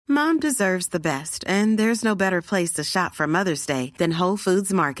Mom deserves the best, and there's no better place to shop for Mother's Day than Whole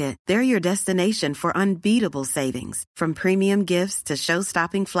Foods Market. They're your destination for unbeatable savings, from premium gifts to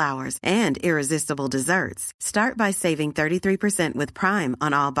show-stopping flowers and irresistible desserts. Start by saving 33% with Prime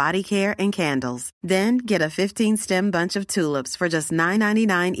on all body care and candles. Then get a 15-stem bunch of tulips for just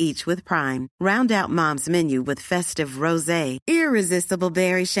 $9.99 each with Prime. Round out Mom's menu with festive rosé, irresistible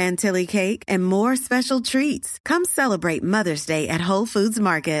berry chantilly cake, and more special treats. Come celebrate Mother's Day at Whole Foods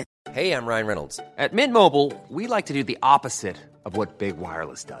Market. Hey, I'm Ryan Reynolds. At Mint Mobile, we like to do the opposite of what Big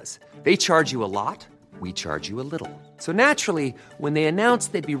Wireless does. They charge you a lot, we charge you a little. So naturally, when they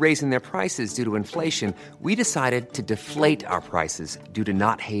announced they'd be raising their prices due to inflation, we decided to deflate our prices due to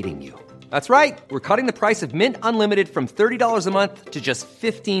not hating you. That's right. We're cutting the price of Mint Unlimited from $30 a month to just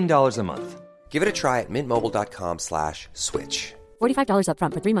 $15 a month. Give it a try at mintmobile.com/switch. $45 up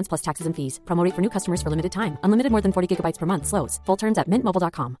front for 3 months plus taxes and fees. Promo rate for new customers for limited time. Unlimited more than 40 gigabytes per month. Slows full terms at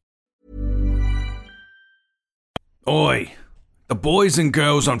mintmobile.com. Oi! The boys and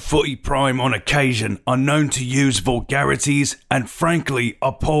girls on Footy Prime on occasion are known to use vulgarities and frankly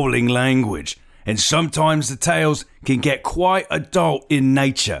appalling language, and sometimes the tales can get quite adult in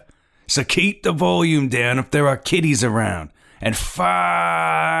nature. So keep the volume down if there are kiddies around, and thank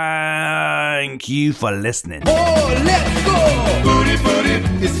you for listening. Oh, let's go! Booty, booty,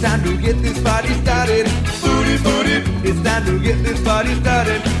 it's time to get this party started. Booty, booty, it's time to get this party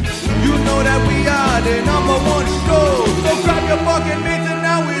started. You know that we are the number one show. So grab your fucking mitts and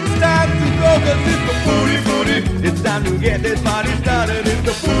now it's time to go. Cause it's the booty, booty, it's time to get this party started. It's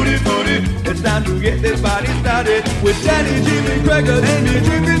the booty, booty, it's time to get this party started. With Danny, Jimmy, Gregor, Andy,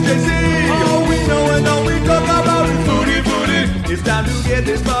 Jim, and JC. All we know and all we talk about is booty, booty. It's time to get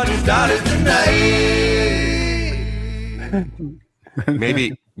this party started tonight.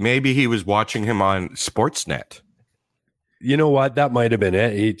 Maybe he was watching him on Sportsnet. You know what? That might have been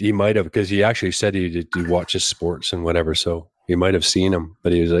it. He might have, because he actually said he watches sports and whatever. So he might have seen him,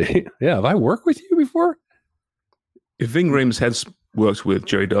 but he was like, "Yeah, have I worked with you before?" If Ving Rhames has worked with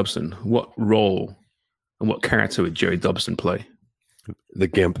Jerry Dobson, what role and what character would Jerry Dobson play? The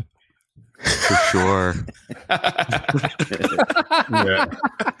Gimp, for sure. Yeah.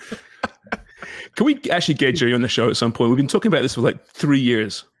 Can we actually get Jerry on the show at some point? We've been talking about this for like 3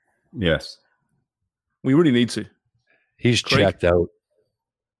 years. Yes. We really need to. He's Craig? checked out.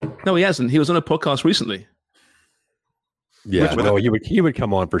 No, he hasn't. He was on a podcast recently. Yeah, he would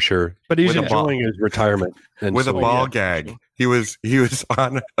come on for sure. But he's enjoying his retirement. And with a ball gag. He was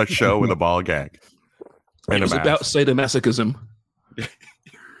on a show with a ball gag. It was about sadomasochism.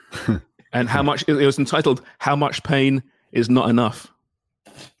 And how much, it was entitled, How Much Pain Is Not Enough.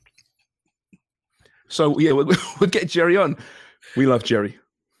 So, yeah, we'll get Jerry on. We love Jerry.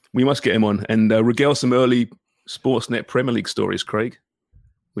 We must get him on and regale some early Sportsnet Premier League stories, Craig.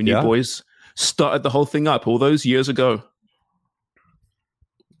 When you boys started the whole thing up all those years ago.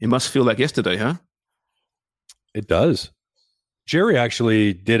 It must feel like yesterday, huh? It does. Jerry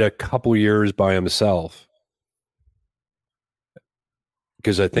actually did a couple years by himself.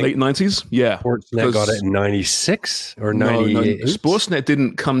 Because I think late 90s? Yeah. Sportsnet got it in 96 or 98. No, Sportsnet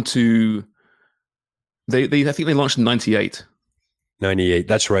didn't come to... I think they launched in 98. 98.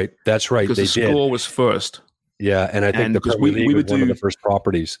 That's right. Because the Score was first. Yeah, and I think the Premier League was one of the first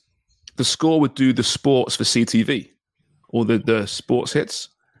properties. The Score would do the sports for CTV, or the sports hits.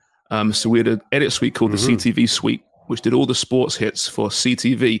 So we had an edit suite called the CTV suite, which did all the sports hits for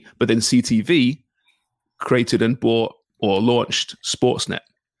CTV. But then CTV created and bought or launched Sportsnet.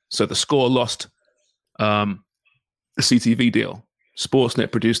 So the Score lost the CTV deal.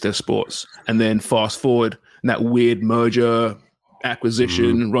 Sportsnet produced their sports. And then fast forward, and that weird merger,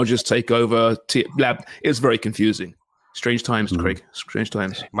 acquisition, Rogers takeover, it was very confusing. Strange times, Craig. Strange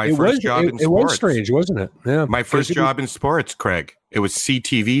times. My first job in sports. It was strange, wasn't it? Yeah. My first job in sports, Craig. It was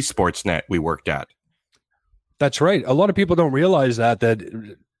CTV Sportsnet we worked at. That's right. A lot of people don't realize that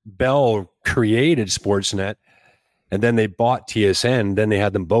Bell created Sportsnet, and then they bought TSN. Then they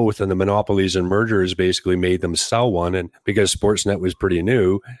had them both, and the monopolies and mergers basically made them sell one. And because Sportsnet was pretty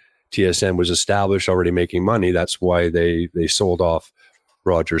new, TSN was established, already making money. That's why they sold off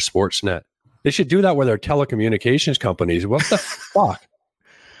Rogers Sportsnet. They should do that with our telecommunications companies. What the fuck?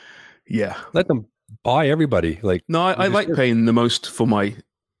 Yeah. Let them buy everybody. No, I like paying the most for my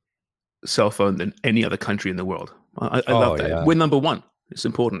cell phone than any other country in the world. I love that. Yeah. We're number one. It's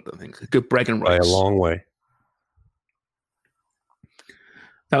important, I think. Good bragging rights. By a long way.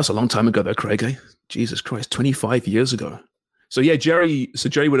 That was a long time ago, though, Craig. Eh? Jesus Christ, 25 years ago. So yeah, Jerry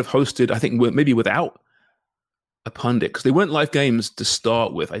would have hosted, I think, maybe without a pundit, because they weren't live games to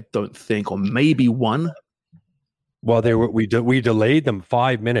start with, I don't think, or maybe one. Well, we delayed them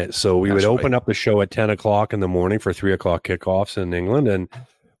 5 minutes, so we would open up the show at 10 o'clock in the morning for 3 o'clock kickoffs in England, and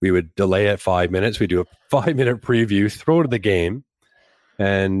we would delay it 5 minutes. We do a 5-minute preview, throw to the game,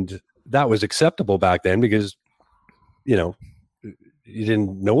 and that was acceptable back then because you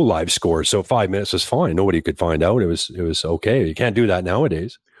didn't know live scores, so 5 minutes was fine. Nobody could find out. It was okay. You can't do that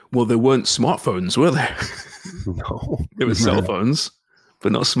nowadays. Well, there weren't smartphones, were there? No, there were cell phones,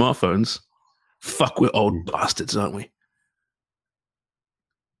 but not smartphones. Fuck, we're old bastards, aren't we?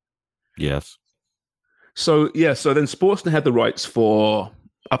 Yes. So then Sportsnet had the rights for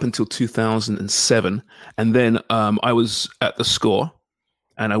up until 2007. And then I was at the Score,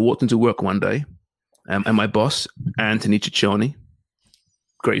 and I walked into work one day, and my boss, Anthony Ciccione,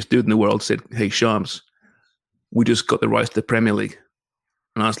 greatest dude in the world, said, "Hey, Shams, we just got the rights to the Premier League."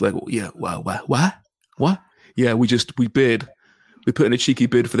 And I was like, well, yeah, what? Yeah, we bid. We put in a cheeky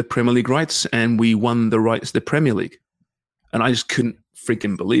bid for the Premier League rights, and we won the rights to the Premier League. And I just couldn't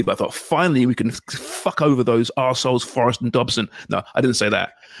freaking believe it. I thought, finally, we can fuck over those arseholes, Forrest and Dobson. No, I didn't say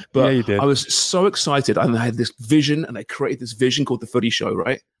that. But yeah, you did. I was so excited. And I had this vision, and I created this vision called The Footy Show,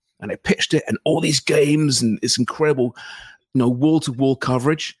 right? And I pitched it, and all these games, and it's incredible, wall-to-wall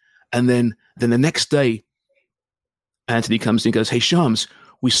coverage. And then the next day, Anthony comes in and goes, "Hey, Shams,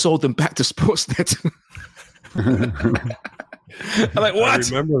 we sold them back to Sportsnet." I'm like, what? I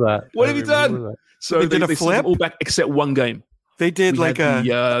remember that. What have you done? That. So they did a flip all back except one game. They did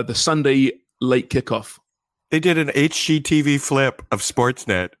the Sunday late kickoff. They did an HGTV flip of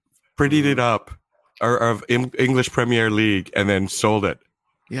Sportsnet, prettied it up, or of English Premier League, and then sold it.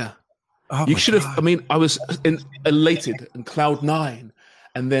 Yeah, you should have. I mean, I was elated and cloud nine,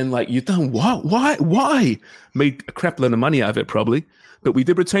 and then you done what? Why? Made a crap load of money out of it probably, but we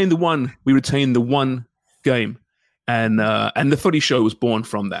did retain the one. We retained the one game. And the Footy Show was born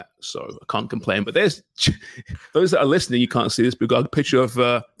from that, so I can't complain. But there's those that are listening, you can't see this, but we've got a picture of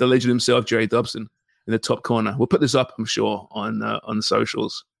the legend himself, Jerry Dobson, in the top corner. We'll put this up, I'm sure, on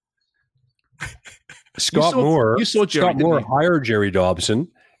socials. Scott Moore hired Jerry Dobson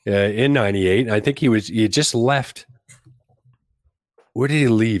in '98. I think he just left. Where did he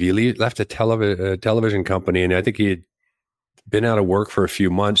leave? He left a television company, and I think he had been out of work for a few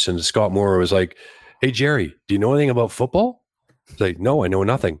months. And Scott Moore was like, "Hey, Jerry, do you know anything about football?" He's like, "No, I know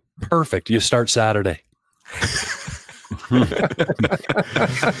nothing." "Perfect. You start Saturday." But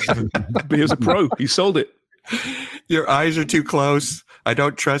he was a pro. He sold it. "Your eyes are too close. I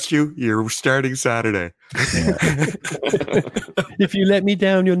don't trust you. You're starting Saturday." "If you let me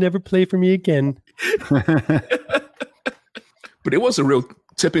down, you'll never play for me again." But it was a real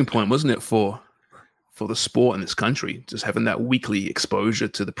tipping point, wasn't it, for the sport in this country, just having that weekly exposure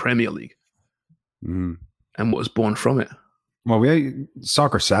to the Premier League. Mm. And what was born from it. Well,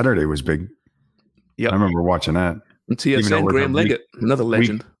 Soccer Saturday was big. Yeah, I remember watching that. And TSN, Graham Leggett, another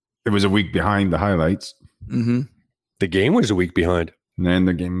legend. It was a week behind the highlights. Mm-hmm. The game was a week behind. And then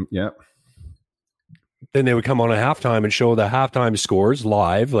the game, yeah. Then they would come on at halftime and show the halftime scores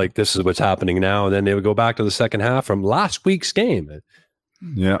live, like this is what's happening now. And then they would go back to the second half from last week's game.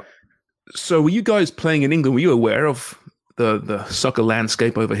 Yeah. So were you guys playing in England? Were you aware of the soccer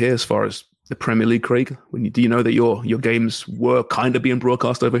landscape over here as far as the Premier League, Craig? Do you know that your games were kind of being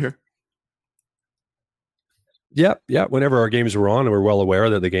broadcast over here? Yeah. Whenever our games were on, we're well aware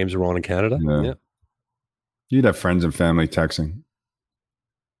that the games were on in Canada. Yeah. You'd have friends and family texting.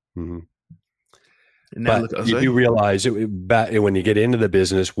 Mm-hmm. But you do realize when you get into the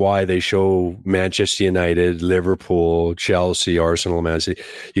business why they show Manchester United, Liverpool, Chelsea, Arsenal, Man City.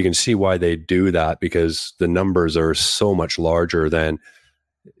 You can see why they do that because the numbers are so much larger than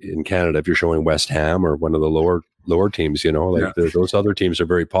in Canada if you're showing West Ham or one of the lower teams. Those other teams are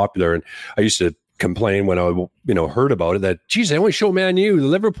very popular. And I used to complain when I heard about it that, geez, they only show Man U,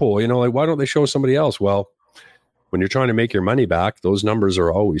 Liverpool. Why don't they show somebody else? Well, when you're trying to make your money back, those numbers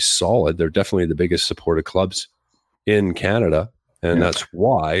are always solid. They're definitely the biggest supported clubs in Canada. And that's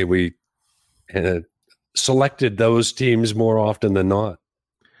why we selected those teams more often than not.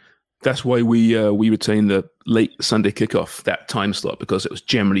 That's why we retain the late Sunday kickoff, that time slot, because it was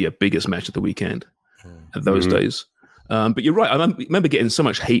generally a biggest match of the weekend at those days. But you're right. I remember getting so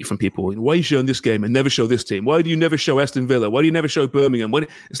much hate from people. Why are you showing this game and never show this team? Why do you never show Aston Villa? Why do you never show Birmingham?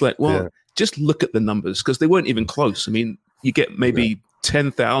 It's like, just look at the numbers because they weren't even close. I mean, you get maybe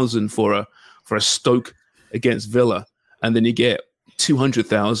 10,000 for a Stoke against Villa, and then you get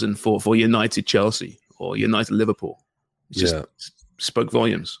 200,000 for United Chelsea or United Liverpool. It just spoke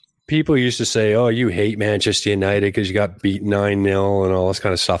volumes. People used to say, "Oh, you hate Manchester United because you got beat 9-0 and all this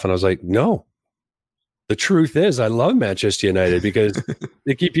kind of stuff," and I was like, "No." The truth is, I love Manchester United because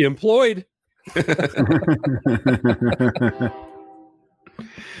they keep you employed.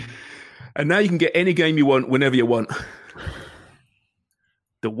 And now you can get any game you want whenever you want.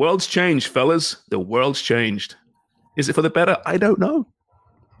 The world's changed, fellas. The world's changed. Is it for the better? I don't know.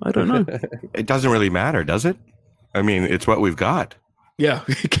 It doesn't really matter, does it? I mean, it's what we've got. Yeah.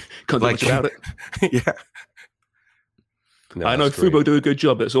 Can't do much about it. Yeah. No, I know that's great. Fubo do a good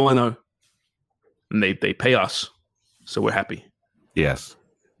job. That's all I know. And they pay us. So we're happy. Yes.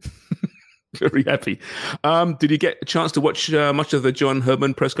 Very happy. Did you get a chance to watch much of the John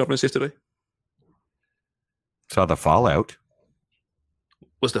Herman press conference yesterday? Saw the fallout.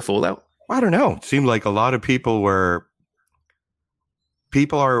 Was the fallout? I don't know. It seemed like a lot of people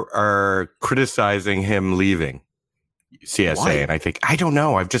are criticizing him leaving CSA. Why? And I think, I don't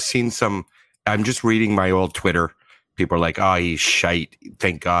know. I've just seen I'm just reading my old Twitter. People are like, oh, he's shite.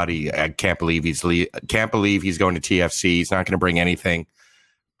 Thank God I can't believe he's going to TFC. He's not going to bring anything.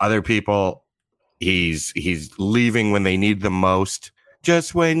 Other people, he's leaving when they need the most.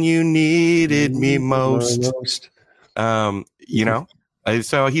 Just when you needed me most. You know?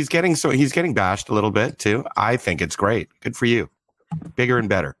 So he's getting bashed a little bit too. I think it's great. Good for you. Bigger and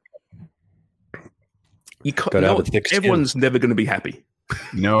better. Everyone's never going to be happy.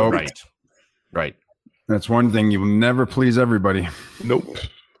 No, Right. That's one thing. You will never please everybody. Nope.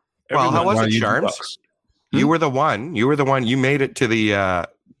 Well, how was it, you Charms? You were the one. You made it to the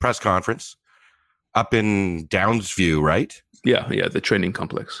press conference up in Downsview, right? Yeah. The training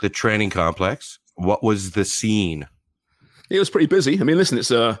complex. The training complex. What was the scene? It was pretty busy. I mean, listen,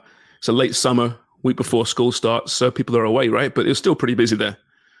 it's a late summer, week before school starts, so people are away, right? But it was still pretty busy there.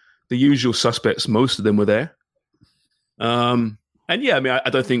 The usual suspects, most of them were there. And yeah, I mean, I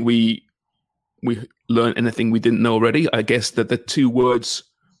don't think we learned anything we didn't know already. I guess that the two words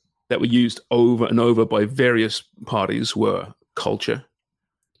that were used over and over by various parties were culture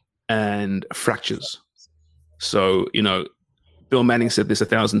and fractures. So, Bill Manning said this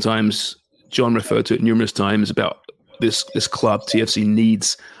 1,000 times. John referred to it numerous times about this club, TFC,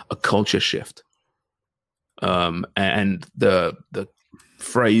 needs a culture shift. And the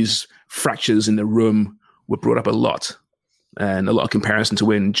phrase fractures in the room were brought up a lot, and a lot of comparison to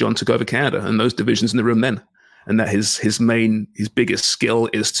when John took over Canada and those divisions in the room then. And that his biggest skill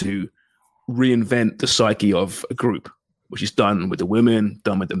is to reinvent the psyche of a group, which he's done with the women,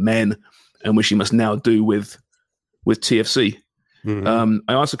 done with the men, and which he must now do with TFC. Mm-hmm.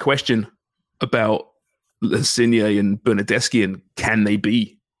 I asked a question about Insigne and Bernardeschi, and can they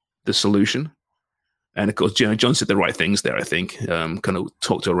be the solution? And of course, John said the right things there, I think, kind of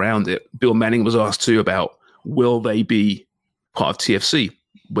talked around it. Bill Manning was asked too about, will they be part of TFC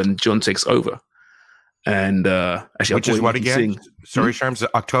when John takes over? And actually, which is what again? Sorry, Sharms,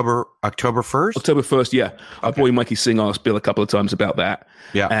 October 1st? October 1st, yeah. Okay. Our boy Mikey Singh asked Bill a couple of times about that.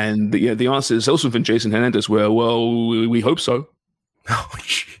 Yeah. And the answer is also from Jason Hernandez, where, well, we hope so. Oh,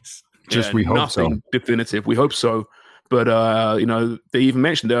 jeez. Just we hope so. Nothing definitive. We hope so. But, they even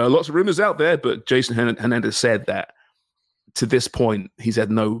mentioned there are lots of rumors out there, but Jason Hernandez said that to this point, he's had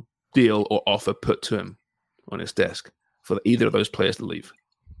no deal or offer put to him on his desk for either of those players to leave.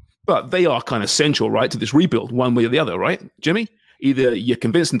 But they are kind of central, right, to this rebuild, one way or the other, right, Jimmy? Either you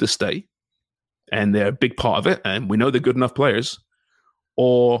convince them to stay, and they're a big part of it, and we know they're good enough players,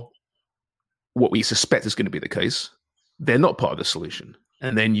 or what we suspect is going to be the case, they're not part of the solution.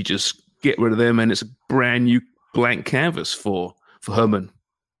 And then you just get rid of them, and it's a brand new blank canvas for Herman.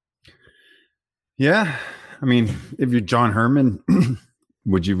 Yeah. I mean, if you're John Herman,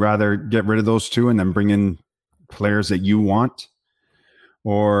 would you rather get rid of those two and then bring in players that you want?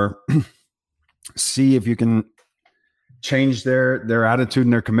 Or see if you can change their attitude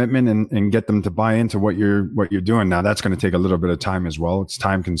and their commitment and get them to buy into what you're doing. Now, that's going to take a little bit of time as well. It's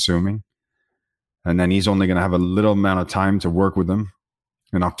time consuming. And then he's only going to have a little amount of time to work with them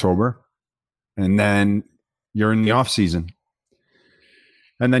in October. And then you're in the off season.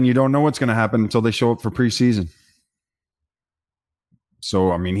 And then you don't know what's going to happen until they show up for preseason.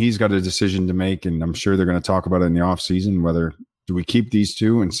 So, I mean, he's got a decision to make, and I'm sure they're going to talk about it in the off season, whether do we keep these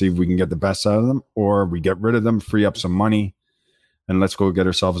two and see if we can get the best out of them, or we get rid of them, free up some money, and let's go get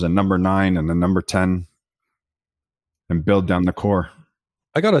ourselves a number 9 and a number 10 and build down the core.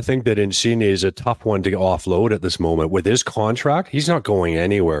 I got to think that Insigne is a tough one to offload at this moment. With his contract, he's not going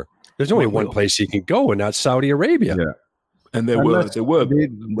anywhere. There's only one place he can go, and that's Saudi Arabia. Yeah. And there were.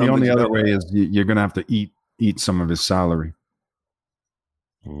 The only other way is you're going to have to eat some of his salary.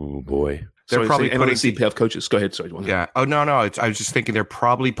 Oh, boy. They're probably putting CPF coaches. Go ahead. Sorry. Yeah. Oh, no. I was just thinking they're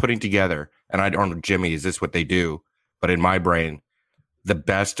probably putting together, and I don't know, Jimmy, is this what they do? But in my brain, the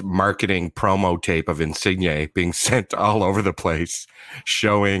best marketing promo tape of Insigne being sent all over the place,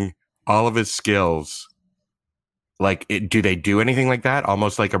 showing all of his skills, like, do they do anything like that?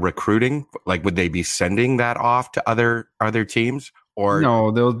 Almost like a recruiting? Like, would they be sending that off to other teams? Or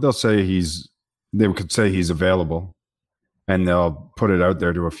no, they'll say they could say he's available, and they'll put it out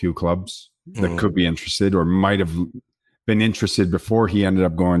there to a few clubs that could be interested or might have been interested before he ended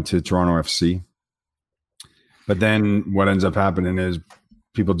up going to Toronto FC. But then what ends up happening is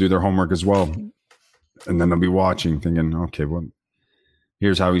people do their homework as well, and then they'll be watching, thinking, okay, well,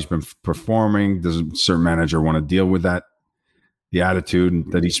 here's how he's been performing. Does a certain manager want to deal with that? The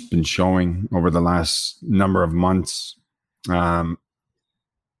attitude that he's been showing over the last number of months. And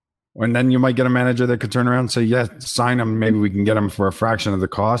then you might get a manager that could turn around and say, yeah, sign him. Maybe we can get him for a fraction of the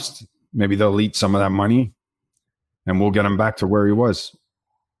cost. Maybe they'll eat some of that money and we'll get him back to where he was.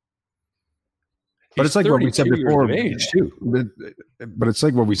 But it's like what we said before. Age too. But it's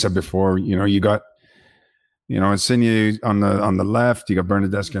like what we said before. You got, Insigne on the left, you got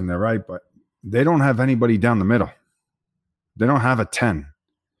Bernardeschi on the right, but they don't have anybody down the middle. They don't have a 10.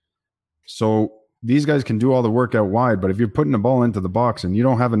 So these guys can do all the work out wide, but if you're putting the ball into the box and you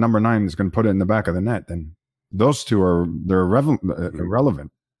don't have a number 9 that's going to put it in the back of the net, then those two they're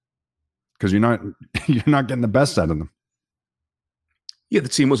irrelevant because you're not getting the best out of them. Yeah, the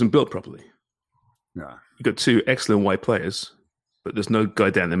team wasn't built properly. Yeah, you got 2 excellent wide players, but there's no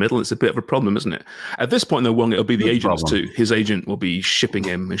guy down the middle. It's a bit of a problem, isn't it? At this point, though, Wong, it'll be the agents too. His agent will be shipping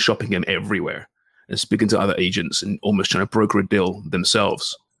him and shopping him everywhere and speaking to other agents and almost trying to broker a deal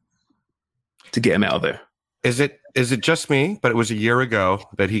themselves to get him out of there. Is it just me? But it was a year ago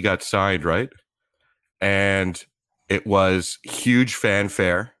that he got signed, right? And it was huge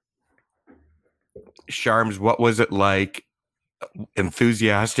fanfare. Sharms, what was it like?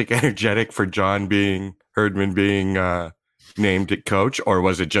 Enthusiastic, energetic for John Herdman being named coach, or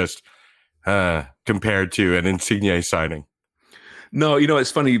was it just compared to an Insigne signing? No,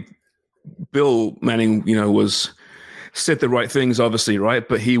 it's funny. Bill Manning, said the right things, obviously, right?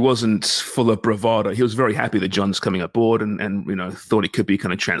 But he wasn't full of bravado. He was very happy that John's coming aboard and thought it could be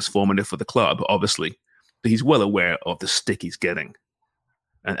kind of transformative for the club, obviously. But he's well aware of the stick he's getting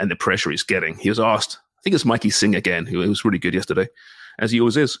and the pressure he's getting. He was asked, I think it's Mikey Singh again, who was really good yesterday, as he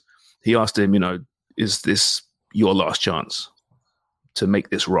always is. He asked him, is this your last chance to make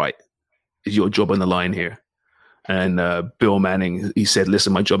this right? Is your job on the line here? And Bill Manning, he said,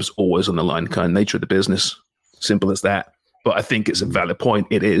 listen, my job's always on the line, kind of nature of the business. Simple as that. But I think it's a valid point.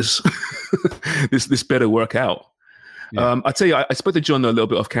 It is. This better work out. Yeah. I tell you, I spoke to John a little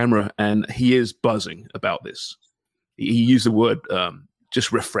bit off camera, and he is buzzing about this. He used the word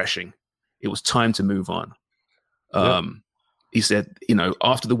just refreshing. It was time to move on. He said,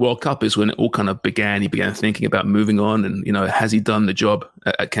 after the World Cup is when it all kind of began. He began thinking about moving on and, has he done the job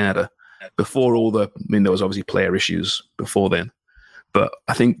at Canada? Before there was obviously player issues before then. But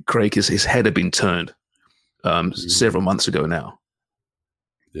I think Craig, his head had been turned several months ago now.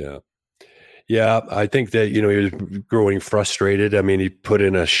 Yeah. Yeah, I think that, he was growing frustrated. I mean, he put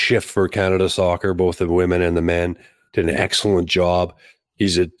in a shift for Canada Soccer, both the women and the men, did an excellent job.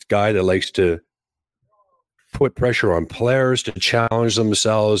 He's a guy that likes to put pressure on players to challenge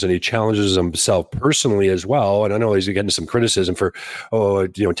themselves, and he challenges himself personally as well. And I know he's getting some criticism for,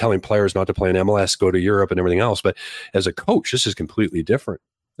 telling players not to play in MLS, go to Europe and everything else. But as a coach, this is completely different.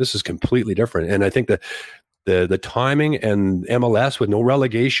 And I think that the timing and MLS with no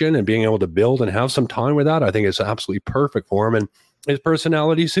relegation and being able to build and have some time with that, I think it's absolutely perfect for him. And his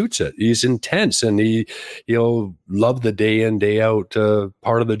personality suits it. He's intense, and he'll love the day in, day out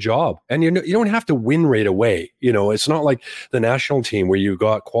part of the job. And you don't have to win right away. It's not like the national team where you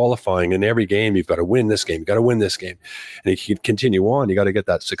got qualifying in every game. You've got to win this game. You got to win this game, and you can continue on. You got to get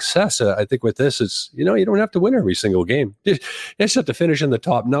that success. I think with this, it's you don't have to win every single game. You just have to finish in the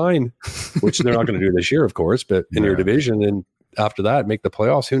top 9, which they're not going to do this year, of course, but in your division, and after that, make the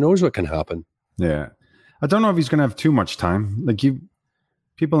playoffs. Who knows what can happen? Yeah. I don't know if he's going to have too much time.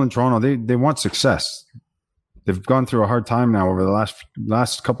 People in Toronto, they want success. They've gone through a hard time now over the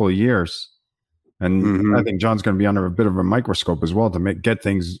last couple of years. And I think John's going to be under a bit of a microscope as well to get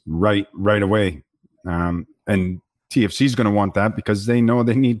things right away. And TFC is going to want that because they know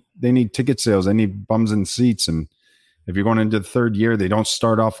they need ticket sales. They need bums in seats. And if you're going into the 3rd year, they don't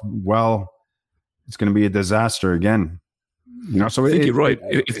start off well, it's going to be a disaster again. So I think you're right.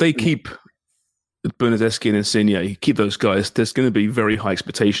 If they keep Bernardeschi and Insigne, you keep those guys, there's going to be very high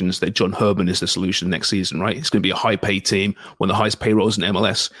expectations that John Herdman is the solution next season, right? It's going to be a high-paid team, one of the highest payrolls in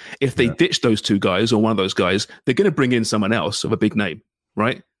MLS. If they ditch those 2 guys or one of those guys, they're going to bring in someone else of a big name,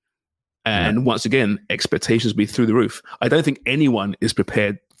 right? And once again, expectations will be through the roof. I don't think anyone is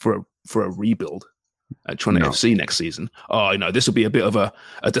prepared for a rebuild. at Toronto FC next season. Oh, this will be a bit of a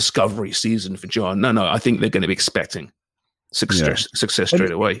discovery season for John. No, I think they're going to be expecting success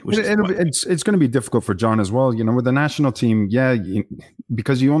straight away. It's going to be difficult for John as well. With the national team,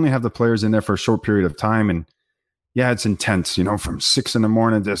 because you only have the players in there for a short period of time, and it's intense. From 6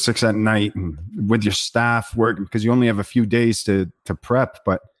 a.m. to 6 p.m. and with your staff work, because you only have a few days to prep.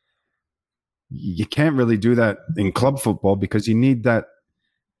 But you can't really do that in club football because you need that.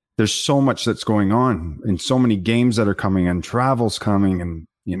 There's so much that's going on, and so many games that are coming, and travel's coming, and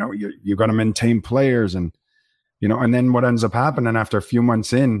you got to maintain players, and and then what ends up happening after a few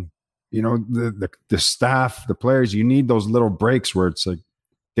months in, the staff, the players, you need those little breaks where it's like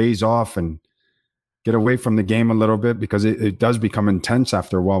days off and get away from the game a little bit, because it does become intense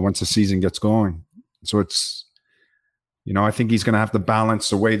after a while once the season gets going. So it's, I think he's going to have to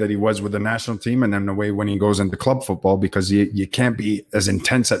balance the way that he was with the national team and then the way when he goes into club football, because you can't be as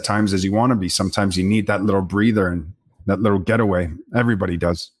intense at times as you want to be. Sometimes you need that little breather and that little getaway. Everybody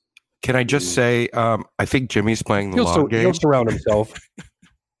does. Can I just say, I think Jimmy's playing the long game. He'll surround himself.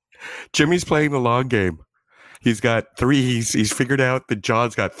 Jimmy's playing the long game. He's got he's figured out that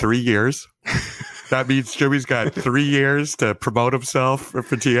John's got 3 years. That means Jimmy's got 3 years to promote himself for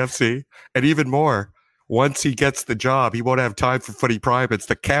TFC. And even more, once he gets the job, he won't have time for Footy Prime. It's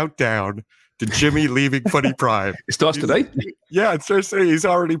the countdown to Jimmy leaving Footy Prime. It starts today? Yeah, it starts today. He's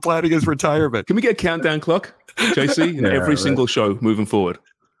already planning his retirement. Can we get a countdown clock, JC, in every single show moving forward?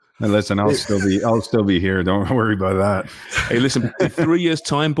 And listen, I'll still be here. Don't worry about that. Hey, listen, in 3 years'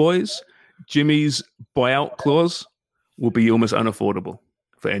 time, boys, Jimmy's buyout clause will be almost unaffordable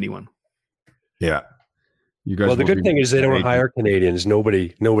for anyone. Yeah. You guys. Well, the good thing is they don't hire Canadians.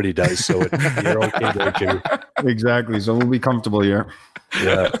 Nobody does. So you're okay there, Jimmy. Exactly. So we'll be comfortable here.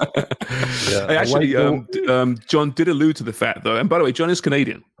 Yeah. Hey, actually, John did allude to the fact, though, and by the way, John is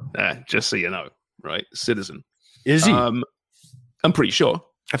Canadian, just so you know, right? Citizen. Is he? I'm pretty sure.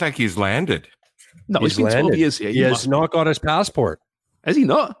 I think he's landed. No, he's been 12 years here. He has not got his passport. Has he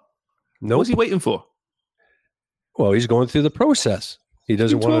not? No. What's he waiting for? Well, he's going through the process. He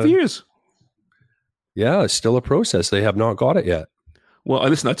doesn't want 12 years. Yeah, it's still a process. They have not got it yet. Well,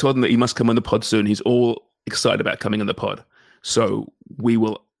 listen, I told him that he must come on the pod soon. He's all excited about coming on the pod. So we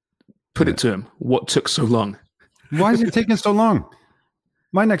will put it to him. What took so long? Why is it taking so long?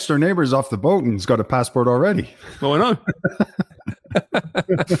 My next door neighbor is off the boat and he's got a passport already. Oh, I know.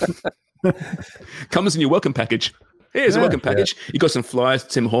 Comes in your welcome package. Here's a welcome package. You got some flyers,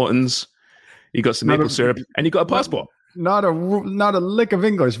 Tim Hortons. You got some maple syrup, and you got a passport. Not a lick of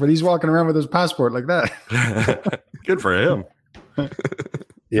English, but he's walking around with his passport like that. Good for him.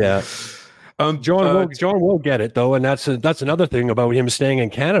 Yeah. John will get it though, and that's another thing about him staying in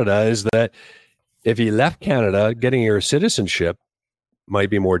Canada is that if he left Canada, getting your citizenship might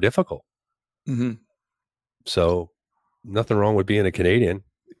be more difficult. Mm-hmm. So, nothing wrong with being a Canadian.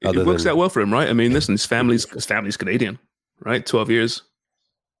 It works out well for him, right? I mean, listen, his family's Canadian, right? 12 years.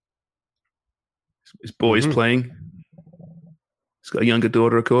 His boy's playing. He's got a younger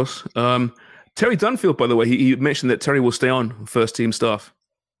daughter, of course. Terry Dunfield, by the way, he mentioned that Terry will stay on first team staff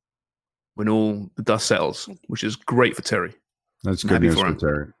when all the dust settles, which is great for Terry. That's good news for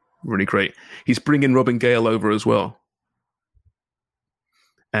Terry. Really great. He's bringing Robin Gale over as well.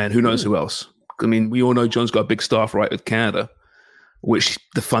 And who knows who else? I mean, we all know John's got a big staff right with Canada, which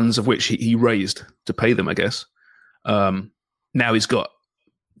the funds of which he raised to pay them, I guess. Now he's got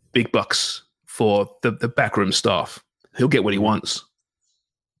big bucks for the backroom staff. He'll get what he wants.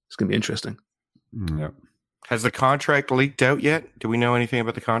 It's going to be interesting. Yeah. Has the contract leaked out yet? Do we know anything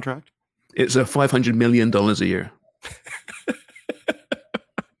about the contract? It's a $500 million a year.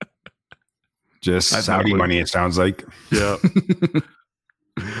 Just Saudi money, it sounds like. Yeah.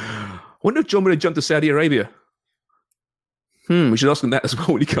 I wonder if John would have jumped to Saudi Arabia. We should ask him that as well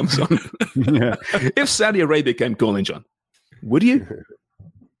when he comes on. Yeah. If Saudi Arabia came calling, John, would you?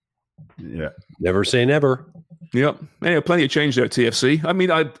 Yeah. Never say never. Yep. Anyway, plenty of change there at TFC. I mean,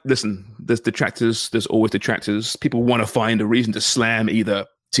 listen, there's detractors. There's always detractors. People want to find a reason to slam either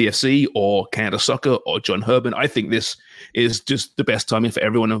TFC or Canada Soccer or John Herman. I think this is just the best timing for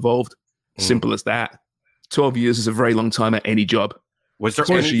everyone involved. Simple as that. 12 years is a very long time at any job. Was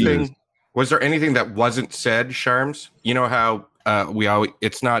there anything that wasn't said, Sharms? You know how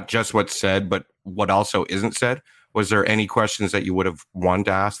it's not just what's said, but what also isn't said? Was there any questions that you would have wanted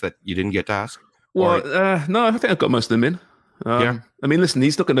to ask that you didn't get to ask? Well, no, I think I've got most of them in. Yeah. I mean, listen,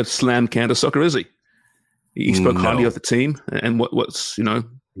 he's not going to slam Canada Soccer, is he? He spoke highly of the team and what's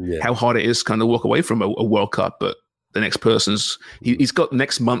how hard it is to kind of walk away from a World Cup, but the next person's he's got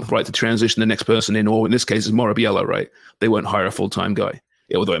next month, right, to transition the next person in, or in this case, it's Mauro Biello, right? They won't hire a full-time guy,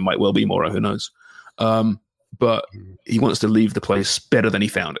 although it might well be Mauro, who knows? But he wants to leave the place better than he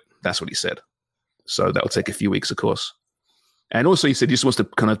found it. That's what he said. So that will take a few weeks, of course. And also he said he just wants to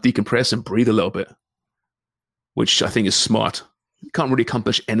kind of decompress and breathe a little bit, which I think is smart. He can't really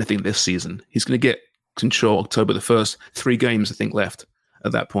accomplish anything this season. He's going to get control October the 1st, 3 games, I think, left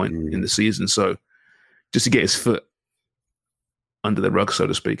at that point in the season. So just to get his foot under the rug, so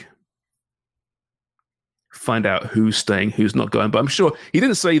to speak. Find out who's staying, who's not going. But I'm sure he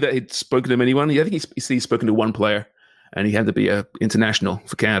didn't say that he'd spoken to anyone. I think he's spoken to one player, and he had to be an international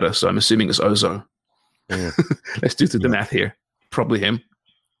for Canada. So I'm assuming it's Ozo. Yeah. Let's do the math here. Probably him.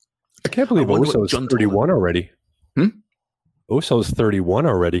 I can't believe Oso's 31 already. Oso's 31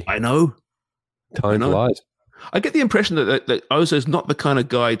 already. I know. Time flies. I get the impression that Ozo's not the kind of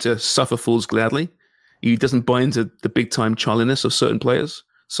guy to suffer fools gladly. He doesn't buy into the big-time charliness of certain players.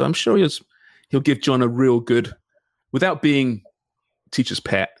 So I'm sure he'll give John a real good, without being teacher's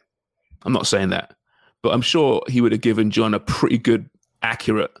pet. I'm not saying that. But I'm sure he would have given John a pretty good,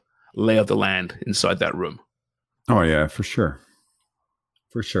 accurate lay of the land inside that room. Oh, yeah, for sure.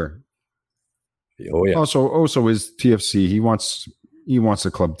 For sure. Oh, yeah. Also is TFC. He wants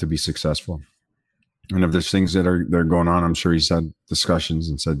the club to be successful. And if there's things that are going on, I'm sure he's had discussions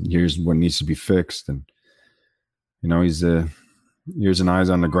and said, here's what needs to be fixed. And, he's ears and eyes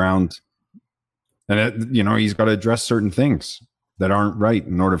on the ground. And, he's got to address certain things that aren't right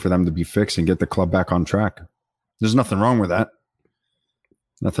in order for them to be fixed and get the club back on track. There's nothing wrong with that.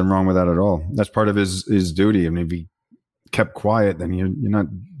 Nothing wrong with that at all. That's part of his duty. I mean, if he kept quiet, then you're not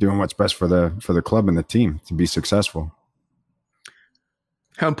doing what's best for the club and the team to be successful.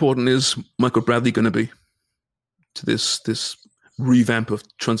 How important is Michael Bradley going to be to this revamp of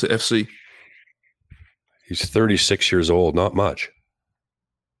Toronto FC? He's 36 years old. Not much.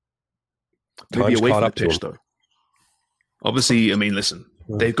 Maybe Time's away caught from up the to pitch, him. though. Obviously, I mean, listen,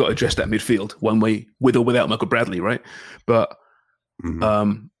 they've got to address that midfield one way, with or without Michael Bradley, right? But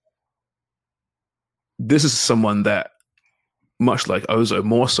this is someone that, much like Ozo,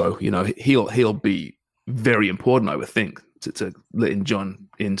 more so, he'll be very important, I would think, to letting John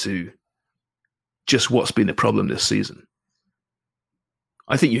into just what's been the problem this season.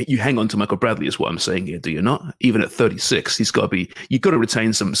 I think you hang on to Michael Bradley is what I'm saying here, do you not? Even at 36, you've got to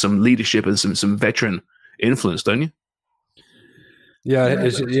retain some leadership and some veteran influence, don't you?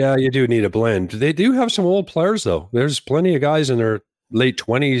 Yeah, you do need a blend. They do have some old players, though. There's plenty of guys in their late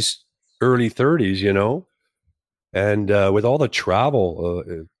 20s, early 30s, and with all the travel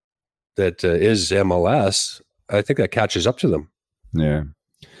that is MLS, I think that catches up to them. Yeah.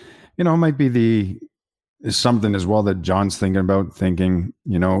 It might be something as well that John's thinking,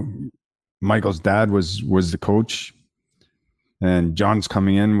 Michael's dad was the coach, and John's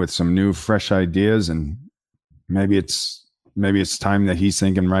coming in with some new, fresh ideas, and maybe it's time that he's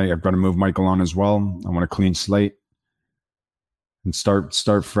thinking, right, I've got to move Michael on as well. I want a clean slate and start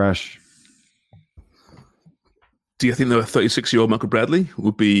fresh. Do you think that a 36-year-old Michael Bradley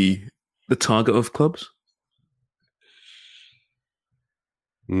would be the target of clubs?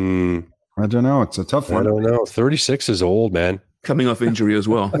 I don't know. It's a tough one. I don't know. 36 is old, man. Coming off injury as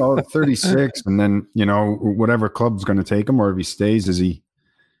well. 36, and then whatever club's going to take him, or if he stays, is he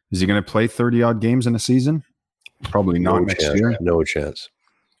going to play 30-odd games in a season? Probably not next year. No chance.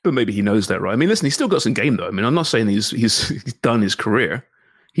 But maybe he knows that, right? I mean, listen, he's still got some game, though. I mean, I'm not saying he's done his career.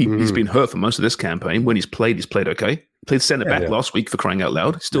 He's been hurt for most of this campaign. When he's played okay. Played centre back last week, for crying out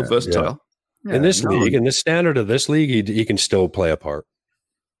loud. Still versatile. Yeah. In this league, in the standard of this league, he can still play a part.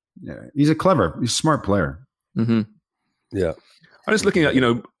 Yeah, he's a smart player. Mm-hmm. Yeah. I'm just looking at,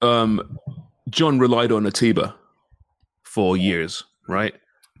 John relied on Atiba for years, right?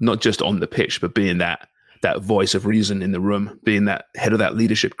 Not just on the pitch, but being that voice of reason in the room, being that head of that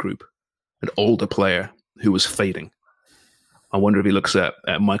leadership group, an older player who was fading. I wonder if he looks at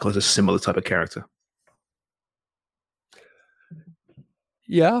Michael as a similar type of character.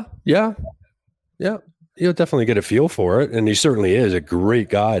 Yeah. He'll definitely get a feel for it. And he certainly is a great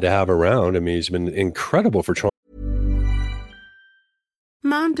guy to have around. I mean, he's been incredible for Toronto.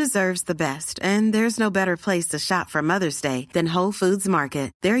 Mom deserves the best, and there's no better place to shop for Mother's Day than Whole Foods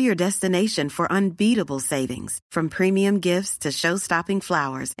Market. They're your destination for unbeatable savings, from premium gifts to show-stopping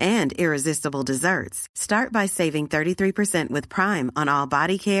flowers and irresistible desserts. Start by saving 33% with Prime on all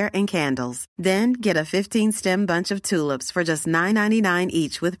body care and candles. Then get a 15-stem bunch of tulips for just $9.99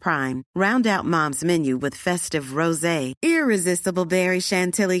 each with Prime. Round out Mom's menu with festive rosé, irresistible berry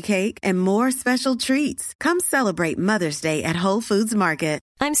chantilly cake, and more special treats. Come celebrate Mother's Day at Whole Foods Market.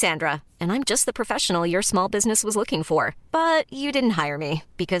 I'm Sandra, and I'm just the professional your small business was looking for. But you didn't hire me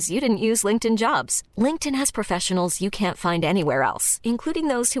because you didn't use LinkedIn Jobs. LinkedIn has professionals you can't find anywhere else, including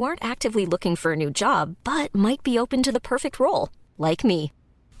those who aren't actively looking for a new job, but might be open to the perfect role, like me.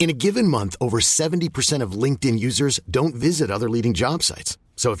 In a given month, over 70% of LinkedIn users don't visit other leading job sites.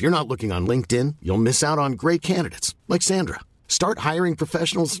 So if you're not looking on LinkedIn, you'll miss out on great candidates like Sandra. Start hiring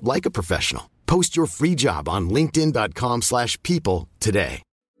professionals like a professional. Post your free job on linkedin.com/people today.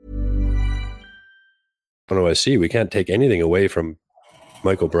 On OSC, we can't take anything away from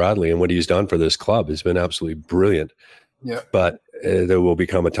Michael Bradley and what he's done for this club. It's been absolutely brilliant. Yeah. But there will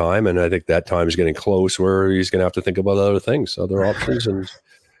become a time, and I think that time is getting close, where he's going to have to think about other things, other options, and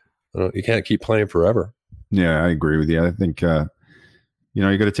you can't keep playing forever. Yeah, I agree with you. I think,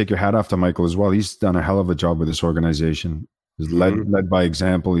 you got to take your hat off to Michael as well. He's done a hell of a job with this organization. He's led by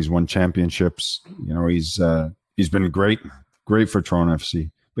example. He's won championships. He's been great for Toronto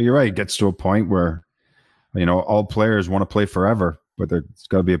FC. But you're right. It gets to a point where, all players want to play forever, but there's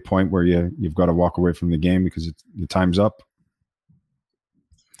got to be a point where you've got to walk away from the game because the time's up.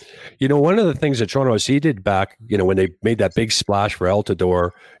 One of the things that Toronto FC did back, when they made that big splash for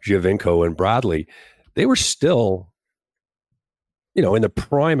Altidore, Giovinco, and Bradley, they were still, in the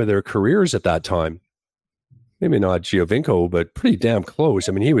prime of their careers at that time. Maybe not Giovinco, but pretty damn close.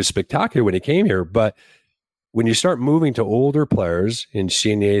 I mean, he was spectacular when he came here, but when you start moving to older players,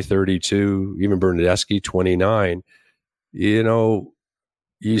 Insigne 32, even Bernardeschi 29, you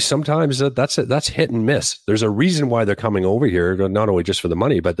sometimes that's hit and miss. There's a reason why they're coming over here, not only just for the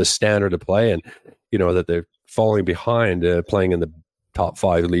money, but the standard of play, and that they're falling behind playing in the top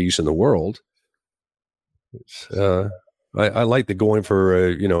 5 leagues in the world. I like the going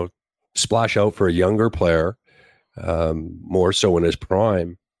for splash out for a younger player, more so in his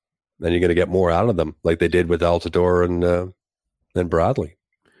prime, then you're going to get more out of them, like they did with Altidore and Bradley.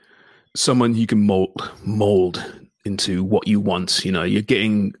 Someone you can mold into what you want. You're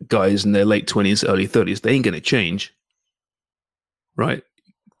getting guys in their late 20s, early 30s. They ain't going to change, right?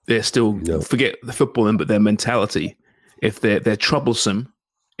 They're still forget the footballing, but their mentality. If they're troublesome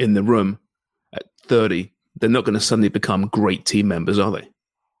in the room at 30, they're not going to suddenly become great team members, are they?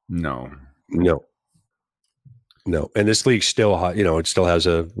 No. And this league still, it still has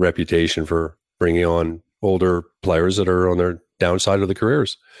a reputation for bringing on older players that are on their downside of the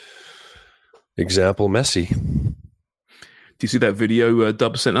careers. Example, Messi. Do you see that video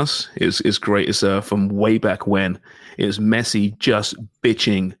Dub sent us? It's great. It's from way back when. It was Messi just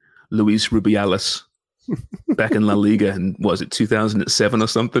bitching Luis Rubiales back in La Liga, and was it 2007 or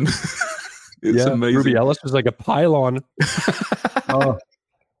something? It's amazing. Rubiales was like a pylon. Oh,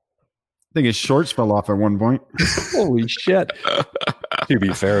 I think his shorts fell off at one point. Holy shit. To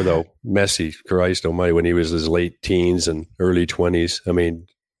be fair, though, Messi, Christ almighty, when he was his late teens and early 20s, I mean,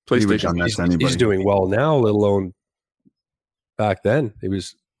 he's doing well now, let alone back then. He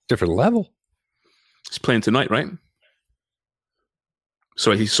was different level. He's playing tonight, right?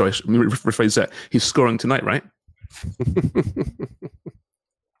 Sorry, let me rephrase that. He's scoring tonight, right?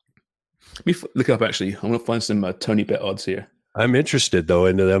 Let me look up, actually. I'm going to find some Tony Bet odds here. I'm interested, though,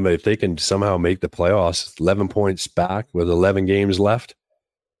 into them if they can somehow make the playoffs. 11 points back with 11 games left.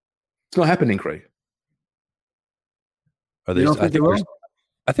 It's not happening, Craig. Are they?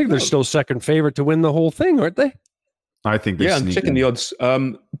 I think they're still second favorite to win the whole thing, aren't they? I think. I'm checking the odds.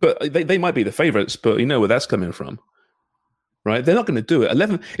 But they might be the favorites. But you know where that's coming from, right? They're not going to do it.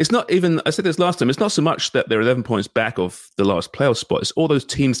 11. It's not even. I said this last time. It's not so much that they're 11 points back of the last playoff spot. It's all those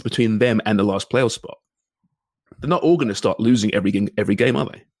teams between them and the last playoff spot. They're not all going to start losing every game, are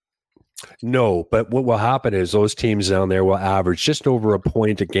they? No, but what will happen is those teams down there will average just over a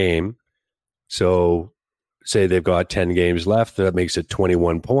point a game. So say they've got 10 games left, that makes it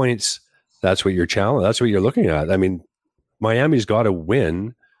 21 points. That's what you're challenging. That's what you're looking at. I mean, Miami's got to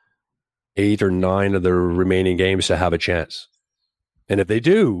win 8 or 9 of the remaining games to have a chance. And if they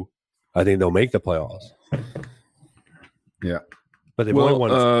do, I think they'll make the playoffs. Yeah. But they've only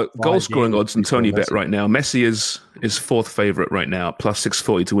won goal scoring odds in Tony Bet right now. Messi is fourth favorite right now, plus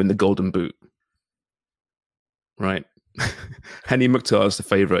 640 to win the Golden Boot. Right. Hani Mukhtar is the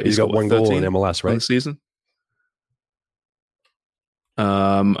favorite. He's got one goal in MLS, right? Season.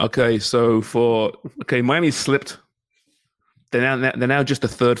 Okay, so Miami slipped. They're now just the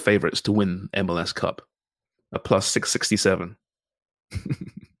third favorites to win MLS Cup, a plus 667.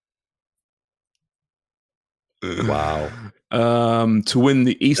 Wow. To win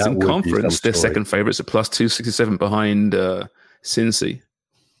the Eastern Conference, they're second favorites at plus 267 behind Cincy.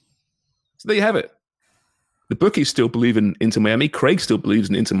 So there you have it. The bookies still believe in Inter Miami. Craig still believes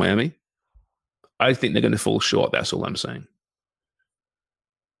in Inter Miami. I think they're going to fall short. That's all I'm saying.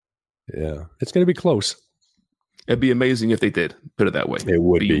 Yeah, it's going to be close. It'd be amazing if they did. Put it that way. It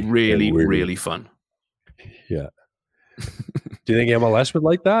would be really, really fun. Yeah. Do you think MLS would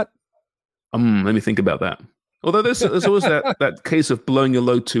like that? Let me think about that. Although there's always that case of blowing your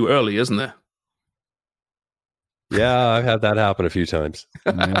load too early, isn't there? Yeah, I've had that happen a few times.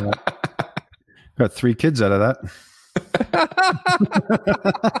 Yeah. Got 3 kids out of that.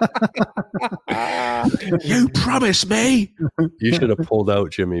 You promised me. You should have pulled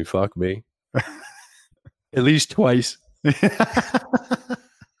out, Jimmy. Fuck me. At least twice.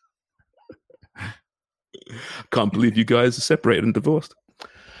 Can't believe you guys are separated and divorced.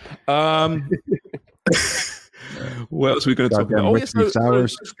 What else are we going to talk about? Oh, yes,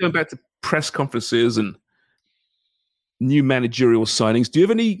 just going back to press conferences and new managerial signings. Do you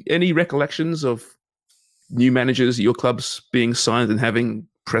have any recollections of new managers at your clubs being signed and having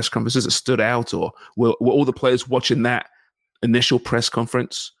press conferences that stood out, or were all the players watching that initial press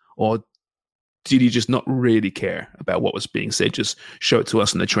conference, or did you just not really care about what was being said? Just show it to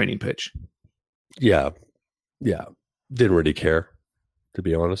us on the training pitch. Yeah. Didn't really care, to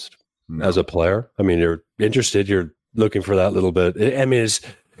be honest. No. As a player, I mean, you're interested. You're looking for that little bit. I mean,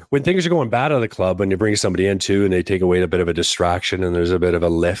 when things are going bad at the club, and you bring somebody in too, and they take away a bit of a distraction, and there's a bit of a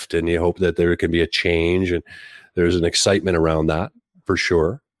lift, and you hope that there can be a change, and there's an excitement around that for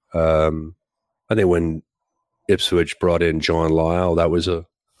sure. I think when Ipswich brought in John Lyle,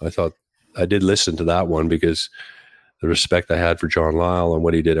 I thought I did listen to that one because the respect I had for John Lyle and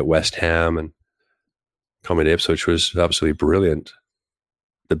what he did at West Ham and coming to Ipswich was absolutely brilliant.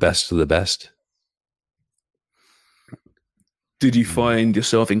 The best of the best. Did you find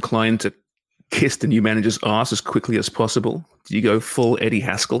yourself inclined to kiss the new manager's ass as quickly as possible? Do you go full Eddie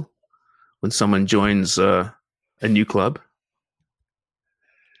Haskell when someone joins a new club?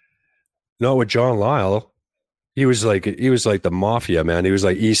 No, with John Lyle, he was like the mafia, man. He was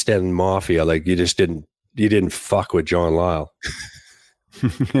like East End mafia. Like you didn't fuck with John Lyle.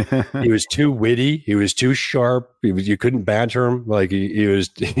 He was too witty. He was too sharp. You couldn't banter him. Like he was.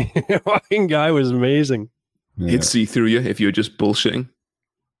 The fucking guy was amazing. Yeah. He'd see through you if you were just bullshitting.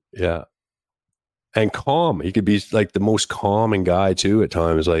 Yeah. And calm. He could be like the most calming guy too at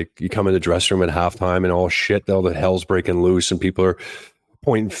times. Like you come in the dressing room at halftime and all the hell's breaking loose and people are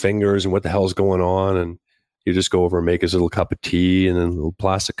pointing fingers and what the hell's going on. And you just go over and make his little cup of tea and then a little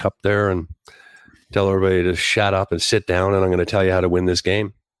plastic cup there and tell everybody to shut up and sit down. And I'm going to tell you how to win this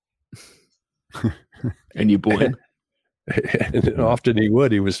game. And you boy. And often he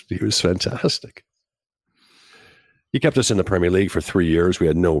would. He was fantastic. He kept us in the Premier League for 3 years. We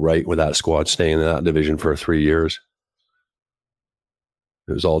had no right with that squad staying in that division for 3 years.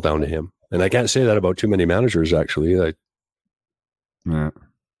 It was all down to him. And I can't say that about too many managers, actually.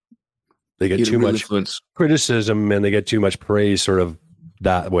 They get too much criticism and they get too much praise sort of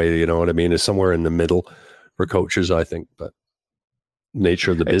that way, you know what I mean? It's somewhere in the middle for coaches, I think, but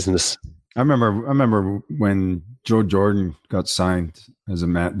nature of the business. I remember when Joe Jordan got signed as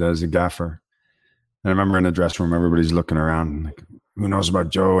a gaffer. And I remember in the dressing room, everybody's looking around like, who knows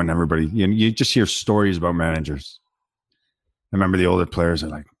about Joe? And everybody, you just hear stories about managers. I remember the older players are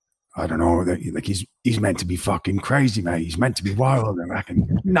like, I don't know, like he's meant to be fucking crazy, man. He's meant to be wild and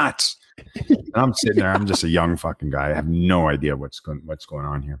fucking nuts. And I'm sitting there, I'm just a young fucking guy. I have no idea what's going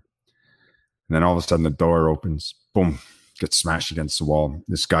on here. And then all of a sudden the door opens, boom, gets smashed against the wall.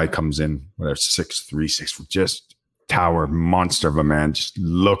 This guy comes in, whether 6'3", 6'4", just tower monster of a man, just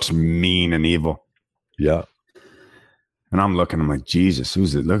looks mean and evil. Yeah. And I'm looking, I'm like, Jesus,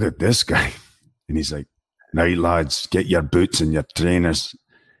 who's it? Look at this guy. And he's like, right, lads, get your boots and your trainers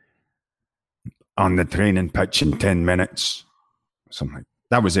on the training pitch in 10 minutes. So I'm like,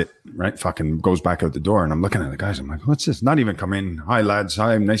 that was it, right? Fucking goes back out the door. And I'm looking at the guys. I'm like, what's this? Not even come in. Hi, lads.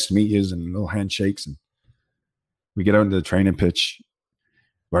 Hi, nice to meet you. And little handshakes. And we get out into the training pitch.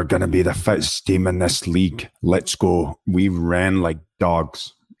 We're going to be the fittest team in this league. Let's go. We ran like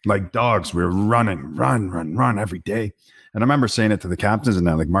dogs. Like dogs. We were running, run every day. And I remember saying it to the captains and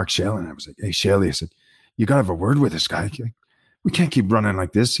that, like Mark Shelley. And I was like, hey, Shelley, I said, you got to have a word with this guy. We can't keep running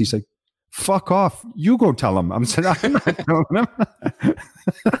like this. He's like, fuck off. You go tell him. I'm saying, I'm not telling him.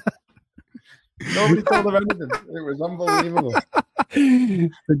 Nobody told him anything. It was unbelievable.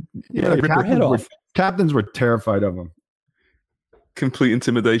 The captains were terrified of him. Complete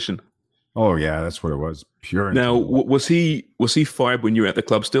intimidation. Oh yeah, that's what it was. Pure. Now, was he fired when you were at the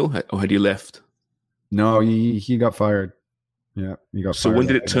club still, or had you left? No, he got fired. Yeah, he got fired. So when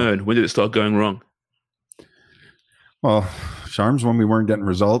did it turn? When did it start going wrong? Well, Charms, when we weren't getting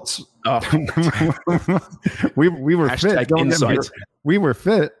results. Oh. we were fit. Insight. We were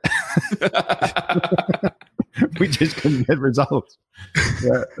fit. We just couldn't get results.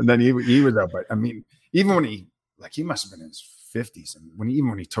 Yeah, and then he was out. But I mean, even when he must have been in his 50s, and when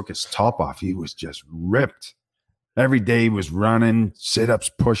he took his top off, he was just ripped. Every day he was running,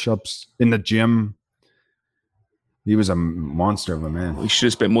 sit-ups, push-ups in the gym. He was a monster of a man. We should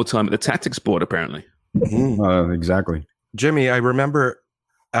have spent more time at the tactics board, apparently. Exactly. Jimmy, I remember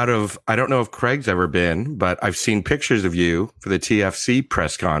I don't know if Craig's ever been, but I've seen pictures of you for the TFC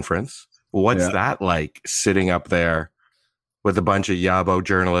press conference. What's that like, sitting up there with a bunch of Yabo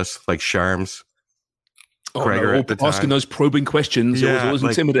journalists like Sharms? Asking those probing questions. It was always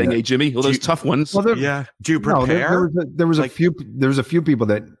intimidating, Jimmy? All those tough ones. Well, do you prepare? There was a few people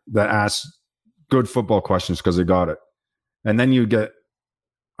that asked good football questions because they got it. And then you get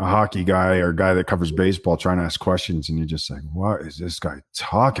a hockey guy or a guy that covers baseball trying to ask questions, and you're just like, what is this guy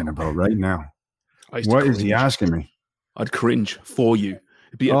talking about right now? What is he asking me? I'd cringe for you.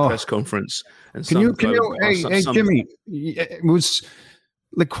 It'd be a press conference. And hey, Jimmy, it was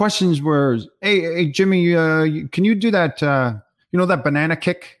like questions were, hey, Jimmy, can you do that, that banana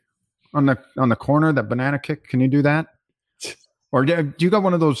kick on the corner, that banana kick? Can you do that? Or do you got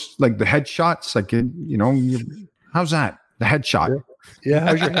one of those, like the headshots? Like, how's that? The headshot. Yeah,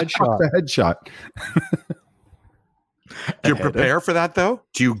 how's your headshot? The headshot. Do you prepare for that, though?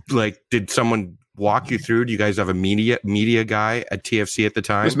 Do you, did someone walk you through? Do you guys have a media guy at TFC at the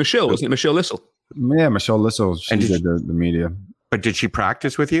time? It was Michelle, wasn't it? Michelle Lissel. Yeah, Michelle Lissel. She did the media. But did she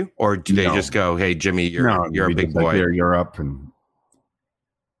practice with you? Or did they just go, hey, Jimmy, you're a big boy. You're up, and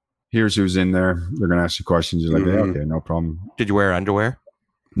here's who's in there. They're going to ask you questions. You're like, okay, no problem. Did you wear underwear?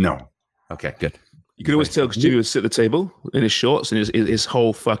 No. Okay, good. You could always tell because Jimmy would sit at the table in his shorts, and his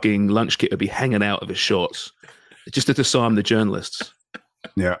whole fucking lunch kit would be hanging out of his shorts, just to disarm the journalists.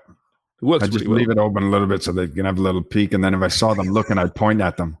 Yeah. It works. I just leave it open a little bit so they can have a little peek, and then if I saw them looking, I'd point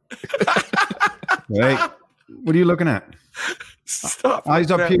at them. Hey, what are you looking at? Stop. Eyes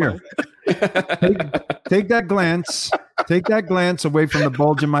up here. Take that glance. Take that glance away from the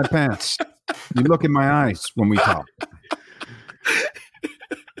bulge in my pants. You look in my eyes when we talk.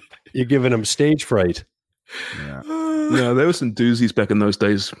 You're giving them stage fright. Yeah, there were some doozies back in those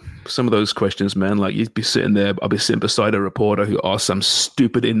days. Some of those questions, man, like you'd be sitting there, I'd be sitting beside a reporter who asked some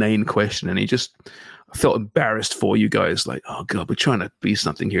stupid, inane question, and I felt embarrassed for you guys. Like, oh God, we're trying to be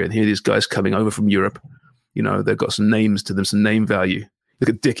something here. And here are these guys coming over from Europe. They've got some names to them, some name value. Look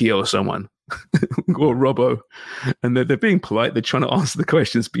at Dickie or someone, or Robbo. And they're being polite. They're trying to answer the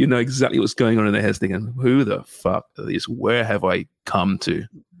questions, but you know exactly what's going on in their heads, thinking, who the fuck are these? Where have I come to?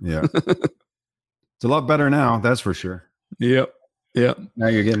 Yeah. It's a lot better now, that's for sure. Yep. Yeah. Now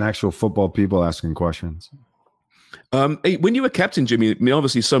you're getting actual football people asking questions. Hey, when you were captain, Jimmy, I mean,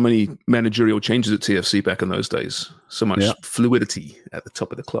 obviously so many managerial changes at TFC back in those days, so much fluidity at the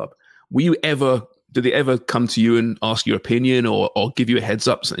top of the club. Did they ever come to you and ask your opinion or give you a heads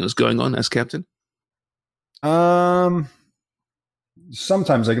up something was going on as captain?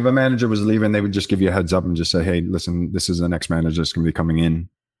 Sometimes, like if a manager was leaving, they would just give you a heads up and just say, hey, listen, this is the next manager that's going to be coming in.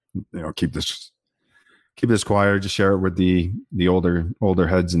 Keep this quiet. Just share it with the older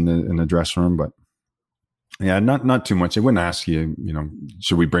heads in the dressing room. But yeah, not too much. They wouldn't ask you,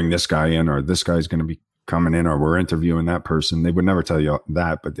 should we bring this guy in, or this guy's going to be coming in, or we're interviewing that person. They would never tell you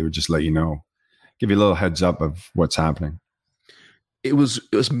that, but they would just let you know, give you a little heads up of what's happening. It was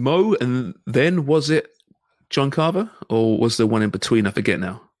Mo, and then was it John Carver, or was there one in between? I forget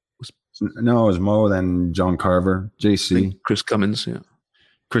now. No, it was Mo, then John Carver, JC, Chris Cummins,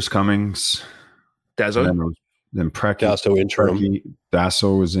 Chris Cummings, Dazzo, then Preki. Dasso interim.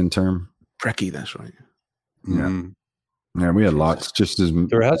 Dasso was interim. Preki, that's right. Yeah, yeah, we had lots. Just as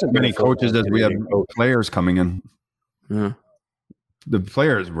there hasn't many coaches as we have players coming in. Yeah, the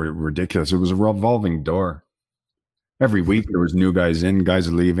players were ridiculous. It was a revolving door. Every week there was new guys in,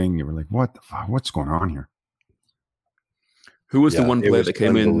 guys leaving. You were like, what the fuck? What's going on here? Who was the one player that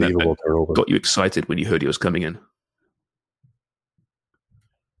came in that got you excited when you heard he was coming in?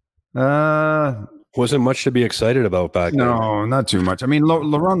 Wasn't much to be excited about back then. No, not too much. I mean,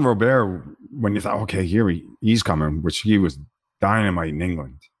 Laurent Robert, when you thought, okay, here he's coming, which he was dynamite in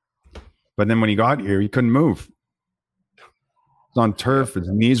England. But then when he got here, he couldn't move. He was on turf, his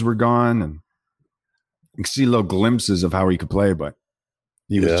knees were gone, and you can see little glimpses of how he could play, but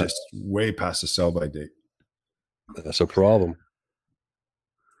he was just way past the sell-by date. That's a problem.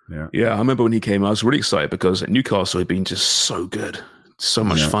 Yeah, I remember when he came, I was really excited because at Newcastle he'd been just so good. So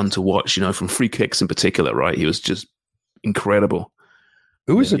much fun to watch, from free kicks in particular, right? He was just incredible.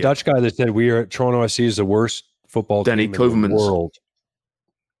 Who was the Dutch guy that said we are at Toronto SC is the worst football team in the world?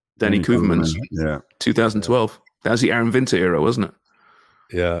 Danny Koevermans. Yeah. 2012. That was the Aaron Winter era, wasn't it?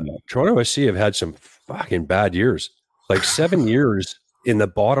 Yeah. Toronto FC have had some fucking bad years. Like 7 years in the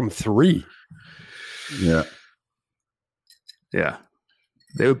bottom 3. Yeah. Yeah.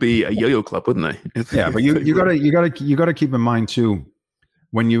 They would be a yo-yo club, wouldn't they? Yeah, but you gotta keep in mind too,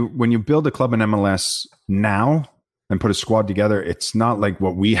 when you build a club in MLS now and put a squad together, it's not like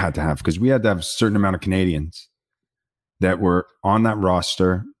what we had to have, because we had to have a certain amount of Canadians that were on that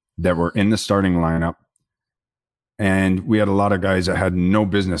roster, that were in the starting lineup, and we had a lot of guys that had no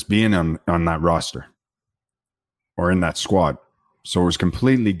business being on that roster or in that squad. So it was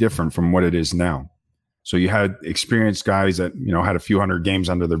completely different from what it is now. So you had experienced guys that, had a few hundred games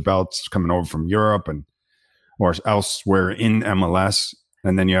under their belts coming over from Europe or elsewhere in MLS.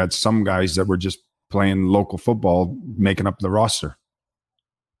 And then you had some guys that were just playing local football, making up the roster.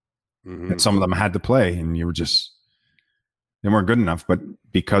 Mm-hmm. And some of them had to play, and they weren't good enough. But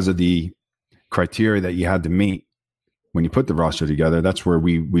because of the criteria that you had to meet when you put the roster together, that's where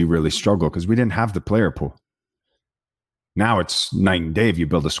we really struggle, because we didn't have the player pool. Now it's night and day if you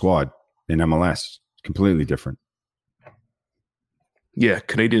build a squad in MLS. Completely different. Yeah,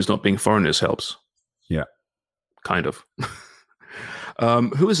 Canadians not being foreigners helps. Yeah. Kind of.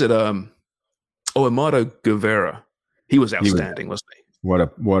 Who is it? Amado Guevara. He was outstanding, wasn't he?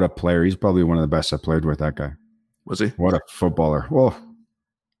 What a player. He's probably one of the best I played with, that guy. Was he? What a footballer. Whoa.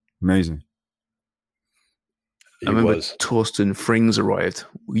 Amazing. I remember Torsten Frings arrived.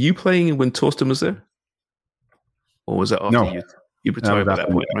 Were you playing when Torsten was there? Or was that after you retired by that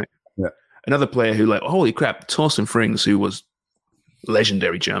point, right? Yeah. Another player who, like, holy crap, Torsten Frings, who was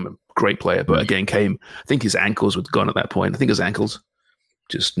legendary German, great player, but again I think his ankles were gone at that point. I think his ankles,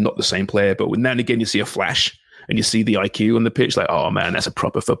 just not the same player. But now and again, you see a flash and you see the IQ on the pitch, like, oh man, that's a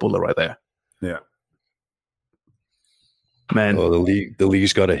proper footballer right there. Yeah. Man. Well, the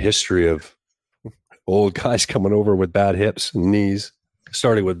league's got a history of old guys coming over with bad hips and knees,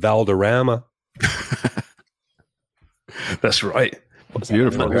 starting with Valderrama. That's right.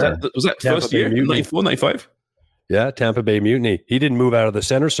 Beautiful. Was that first year, 94, 95? Yeah, Tampa Bay Mutiny. He didn't move out of the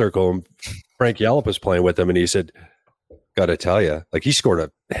center circle. And Frank Yallop was playing with him, and he said, got to tell you, like, he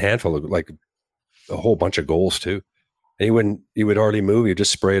scored a handful of, like, a whole bunch of goals too. And he would hardly move. He'd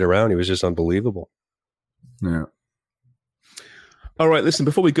just spray it around. He was just unbelievable. Yeah. All right, listen,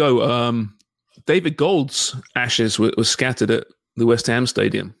 before we go, David Gold's ashes were scattered at the West Ham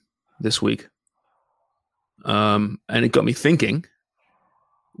Stadium this week. And it got me thinking,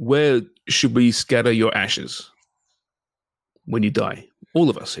 where should we scatter your ashes when you die? All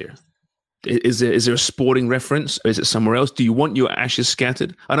of us here. Is there a sporting reference? Or is it somewhere else? Do you want your ashes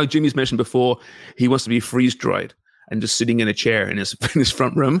scattered? I know Jimmy's mentioned before he wants to be freeze-dried and just sitting in a chair in his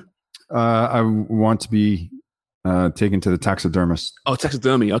front room. I want to be taken to the taxidermist. Oh,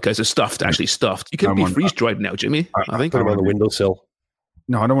 taxidermy. Okay, so stuffed, actually stuffed. You can be freeze-dried now, Jimmy. I think. Put him on the windowsill.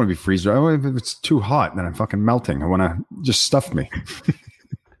 No, I don't want to be freeze-dried. If it's too hot, then I'm fucking melting. I want to just stuff me.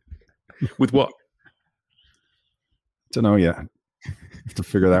 With what? Don't know yet. Have to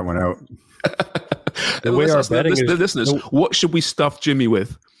figure that one out. The way our betting is, listeners, what should we stuff Jimmy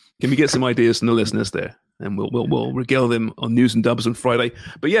with? Can we get some ideas from the listeners there? And we'll regale them on News and Dubs on Friday.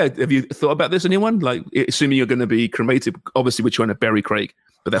 But yeah, have you thought about this, anyone? Like, assuming you're going to be cremated, obviously we're trying to bury Craig,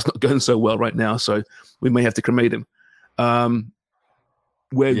 but that's not going so well right now, so we may have to cremate him.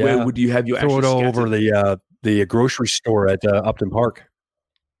 Where would you have your ashes throw it all scattered? over the grocery store at Upton Park?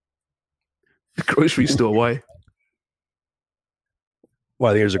 The grocery store? Why?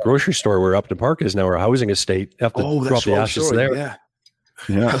 Well, there's a grocery store where Upton Park is now, our housing estate. You have to drop the ashes there.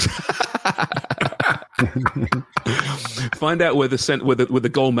 Yeah. Find out where the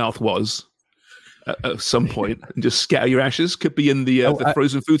gold mouth was at some point, and just scatter your ashes. Could be in the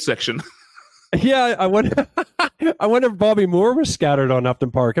frozen food section. Yeah, I wonder if Bobby Moore was scattered on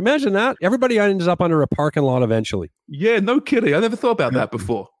Upton Park. Imagine that. Everybody ends up under a parking lot eventually. Yeah, no kidding. I never thought about that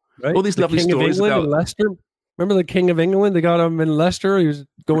before. Right? All these lovely stories about Leicester. Remember the King of England? They got him in Leicester. He was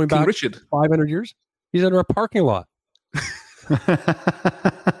going King back Richard. 500 years. He's under a parking lot.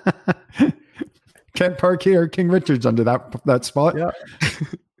 Can't park here. King Richard's under that spot. Yeah.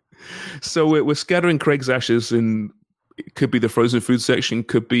 So we're scattering Craig's ashes in. It could be the frozen food section,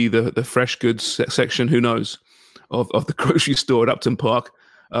 could be the fresh goods section, who knows, of the grocery store at Upton Park.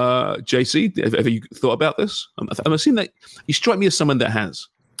 JC, have you thought about this? I'm assuming that you strike me as someone that has.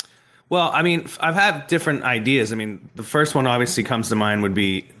 Well, I mean, I've had different ideas. I mean, the first one obviously comes to mind would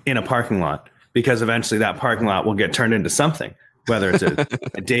be in a parking lot, because eventually that parking lot will get turned into something, whether it's a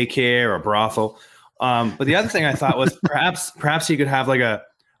daycare or a brothel. But the other thing I thought was perhaps you could have like a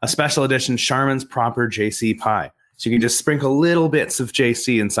special edition Charmin's Proper JC pie. So you can just sprinkle little bits of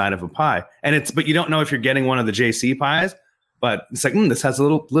JC inside of a pie. But you don't know if you're getting one of the JC pies but it's like this has a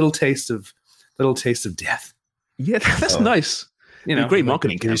little taste of death. Yeah, that's nice. You know, great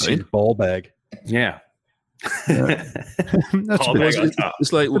marketing campaign. Ball bag. Yeah. That's Ball good. bag on top.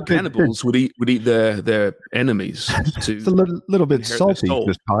 It's like cannibals would eat their enemies to It's a little bit inherit their salty, soul.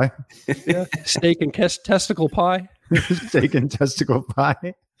 this pie. Yeah. Steak and testicle pie. Steak and testicle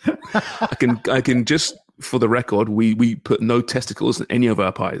pie. I can just for the record, we put no testicles in any of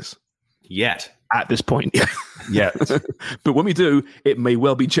our pies Yet. at this point. Yeah. But when we do, it may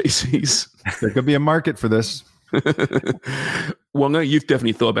well be JC's. There could be a market for this. Wonga, you've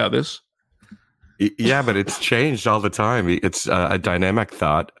definitely thought about this. Yeah, but it's changed all the time. It's a dynamic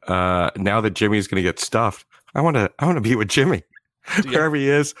thought. Now that Jimmy's going to get stuffed, I want to be with Jimmy wherever he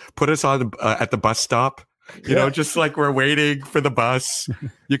is. Put us on at the bus stop. You know, just like we're waiting for the bus.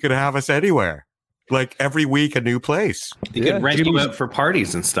 You could have us anywhere. Like every week, a new place. You could rent you out for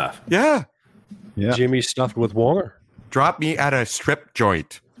parties and stuff. Yeah. Yeah. Jimmy stuffed with Wonger. Drop me at a strip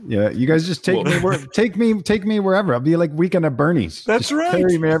joint. Yeah, you guys just take me wherever. I'll be like Weekend at Bernie's. That's Just right.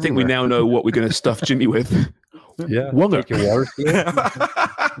 carry me I think we everywhere. now know what we're going to stuff Jimmy with. Yeah. Wonga. Take your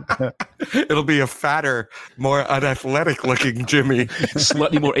water. It'll be a fatter, more unathletic looking Jimmy.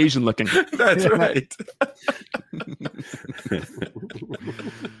 Slightly more Asian looking. That's right.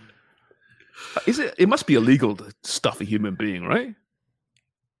 It must be illegal to stuff a human being, right?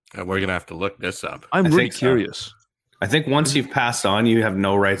 We're going to have to look this up. I'm I really think so. curious. I think once you've passed on, you have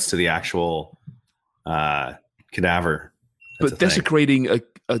no rights to the actual cadaver. That's But a thing. desecrating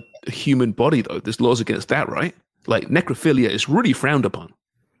a human body, though, there's laws against that, right? Like necrophilia is really frowned upon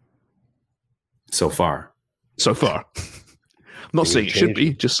so far. so far. I'm not saying it should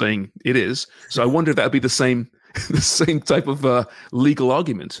be, just saying it is. So I wonder if that would be the same type of legal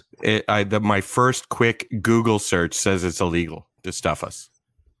argument. My first quick Google search says it's illegal to stuff us.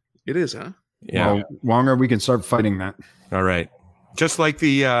 It is, huh? Yeah. Well, Wonger, we can start fighting that. All right. Just like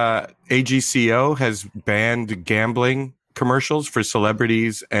the AGCO has banned gambling commercials for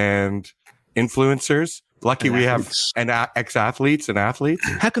celebrities and influencers. Lucky And we athletes. have ex-athletes and athletes.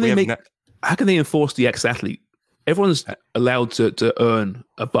 How can We they have how can they enforce the ex-athlete? Everyone's allowed to earn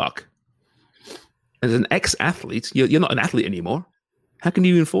a buck. As an ex-athlete, you're not an athlete anymore. How can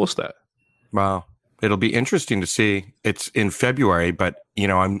you enforce that? Well, it'll be interesting to see. It's in February, but you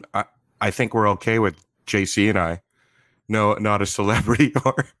know, I think we're okay with JC and I. No, not a celebrity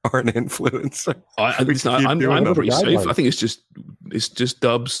or an influencer. I'm pretty safe. I think it's just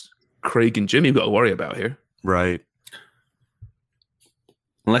Dubs, Craig, and Jimmy we've got to worry about here. Right.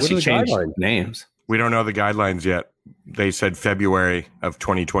 Unless What are you the change guidelines? names. We don't know the guidelines yet. They said February of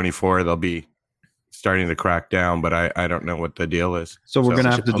 2024 they'll be starting to crack down, but I don't know what the deal is. So we're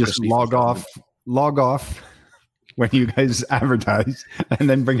gonna have to hypocrisy just for log off when you guys advertise, and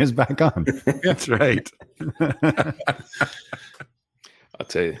then bring us back on. That's right. I'll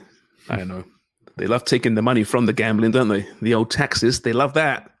tell you, I don't know. They love taking the money from the gambling, don't they? The old taxes, they love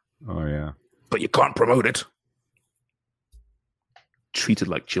that. Oh yeah. But you can't promote it. Treated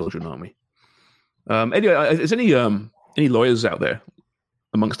like children, aren't we? Anyway, is any lawyers out there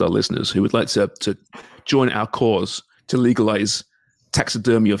amongst our listeners who would like to join our cause to legalize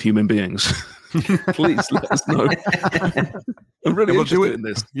taxidermy of human beings? Please let us know. I'm really We'll do interested it. in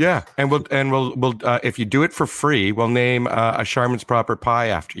this. Yeah, and we'll if you do it for free, we'll name a Charmin's Proper Pie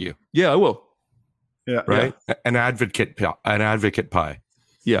after you. Yeah, I will. Yeah. Right, an advocate pie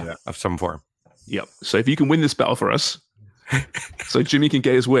Yeah. of some form. Yep. So if you can win this battle for us, so Jimmy can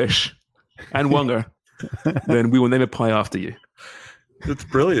get his wish and Wonger, then we will name a pie after you. It's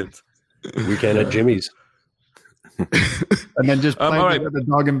brilliant. Weekend at Jimmy's. And then just play all right. with the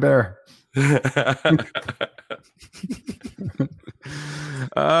dog and bear.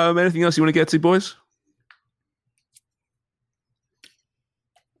 Anything else you want to get to, boys?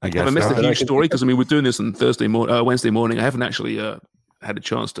 I Have guess I missed not. a huge story? Because I mean, we're doing this on Wednesday morning. I haven't actually had a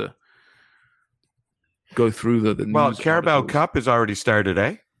chance to go through the news. Well, Carabao articles. Cup has already started,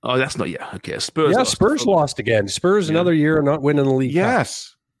 eh? Oh, that's not yet. Okay, Spurs. Yeah, lost. Spurs lost again. Spurs another year not winning the league. Cup.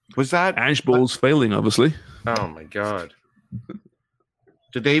 Yes. Was that? Ange Ball's failing, obviously. Oh my god.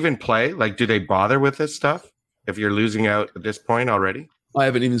 Did they even play? Like, do they bother with this stuff? If you're losing out at this point already? I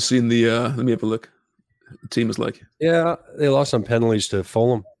haven't even seen the. Let me have a look. The team is like. Yeah, they lost on penalties to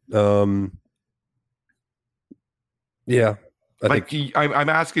Fulham. Yeah, I think I'm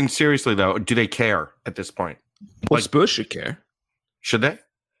asking seriously though. Do they care at this point? Well, Like- Spurs should care. Should they?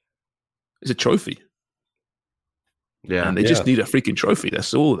 It's a trophy, Yeah. and they just need a freaking trophy.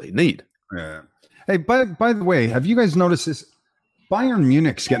 That's all they need. Yeah. Hey, by the way, have you guys noticed this? Bayern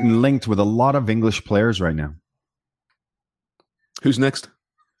Munich's getting linked with a lot of English players right now. Who's next?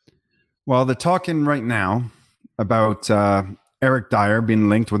 Well, they're talking right now about Eric Dyer being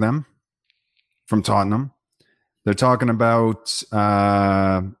linked with them from Tottenham. They're talking about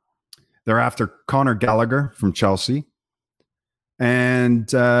they're after Conor Gallagher from Chelsea.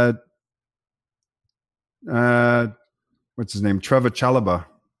 And what's his name? Trevor Chalobah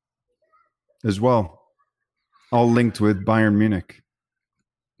as well. All linked with Bayern Munich.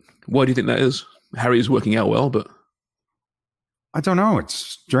 Why do you think that is? Harry is working out well, but I don't know. It's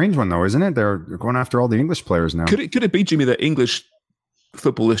a strange one, though, isn't it? They're going after all the English players now. Could it be, Jimmy, that English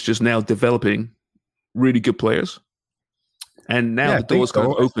football is just now developing really good players? And now the door's kind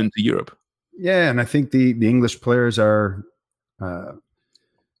of open to Europe. Yeah, and I think the English players are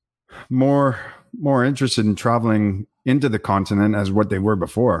more interested in traveling into the continent as what they were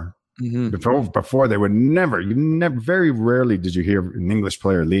before. Mm-hmm. Before they would never, very rarely did you hear an English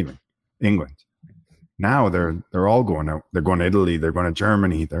player leaving England. Now they're all going out. They're going to Italy. They're going to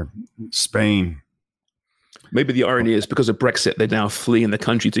Germany. They're Spain. Maybe the irony is because of Brexit, they're now fleeing the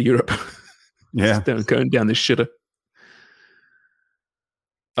country to Europe. Yeah, going down this shitter.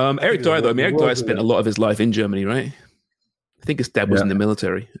 Eric Dyer, though. I mean, Eric Dyer spent a lot of his life in Germany, right? I think his dad was in the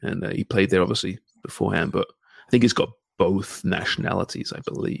military, and he played there obviously beforehand. But I think he's got both nationalities, I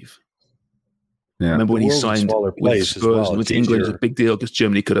believe. Yeah. Remember when he signed with Spurs and went to England? It was a big deal because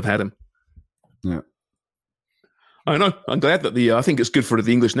Germany could have had him. Yeah. I know. I'm glad that I think it's good for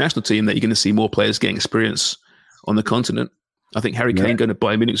the English national team that you're going to see more players getting experience on the continent. I think Harry Kane going to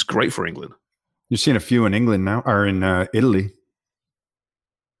Bayern Munich is great for England. You're seeing a few in England now, or in Italy.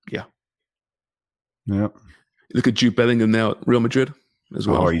 Yeah. Yeah. Look at Jude Bellingham now at Real Madrid as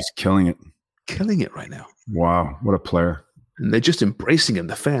well. Oh, he's killing it. Killing it right now. Wow. What a player. And they're just embracing him.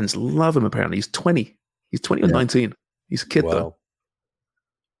 The fans love him, apparently. He's 20. He's 20 or 19. He's a kid, though.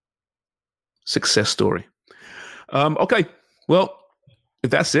 Success story. Okay. Well,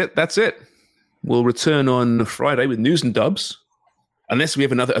 if that's it, that's it. We'll return on Friday with news and dubs. Unless we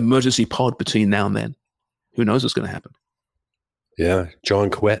have another emergency pod between now and then. Who knows what's going to happen? Yeah. John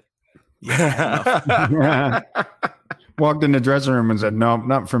quit. Yeah. Walked in the dressing room and said, no,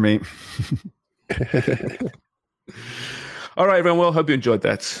 not for me. All right, everyone. Well, hope you enjoyed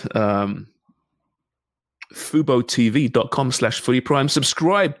that. FuboTV.com/footyprime.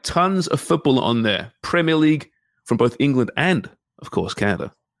 Subscribe. Tons of football on there. Premier League from both England and, of course,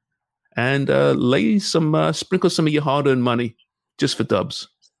 Canada. And sprinkle some of your hard-earned money just for dubs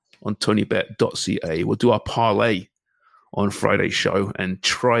on TonyBet.ca. We'll do our parlay on Friday's show and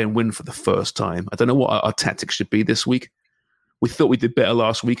try and win for the first time. I don't know what our tactics should be this week. We thought we did better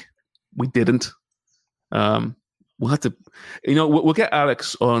last week. We didn't. We'll have to, we'll get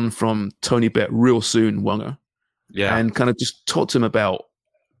Alex on from Tony Bet real soon, Wonga. Yeah. And kind of just talk to him about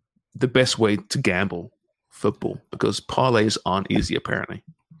the best way to gamble football, because parlays aren't easy, apparently.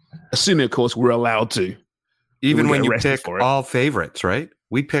 Assuming, of course, we're allowed to. Even when you pick all favorites, right?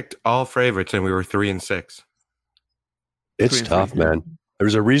 We picked all favorites and we were 3-6. It's tough, man.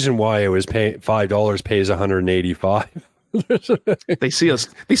 There's a reason why it was $5 pays $185. They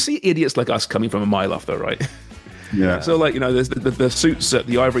see idiots like us coming from a mile off, though, right? Yeah. So, there's the suits at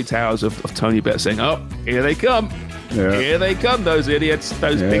the ivory towers of Tony Bet saying, "Oh, here they come! Yeah. Here they come! Those idiots!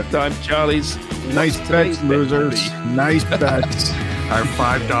 Those big time Charlies! Nice bets, losers! Nice bets! Our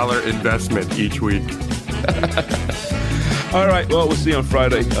 $5 investment each week." All right. Well, we'll see you on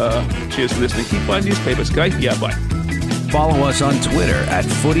Friday. Cheers for listening. Keep buying newspapers, okay? Yeah. Bye. Follow us on Twitter at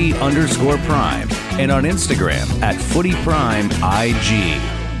 @footy_prime and on Instagram at @footyprimeig.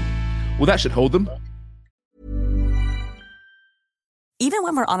 Well, that should hold them. Even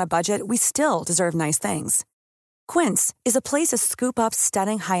when we're on a budget, we still deserve nice things. Quince is a place to scoop up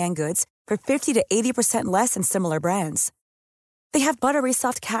stunning high-end goods for 50 to 80% less than similar brands. They have buttery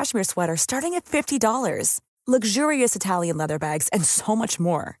soft cashmere sweaters starting at $50, luxurious Italian leather bags, and so much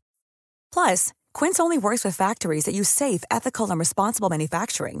more. Plus, Quince only works with factories that use safe, ethical, and responsible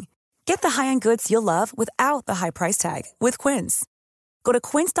manufacturing. Get the high-end goods you'll love without the high price tag with Quince. Go to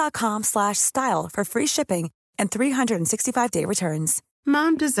quince.com/style for free shipping and 365-day returns.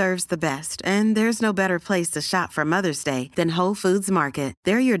 Mom deserves the best, and there's no better place to shop for Mother's Day than Whole Foods Market.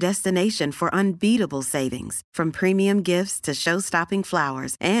 They're your destination for unbeatable savings, from premium gifts to show-stopping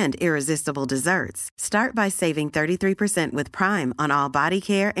flowers and irresistible desserts. Start by saving 33% with Prime on all body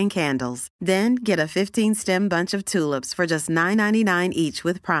care and candles. Then get a 15-stem bunch of tulips for just $9.99 each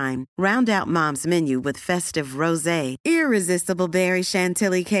with Prime. Round out Mom's menu with festive rosé, irresistible berry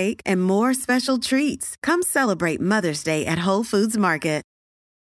chantilly cake, and more special treats. Come celebrate Mother's Day at Whole Foods Market.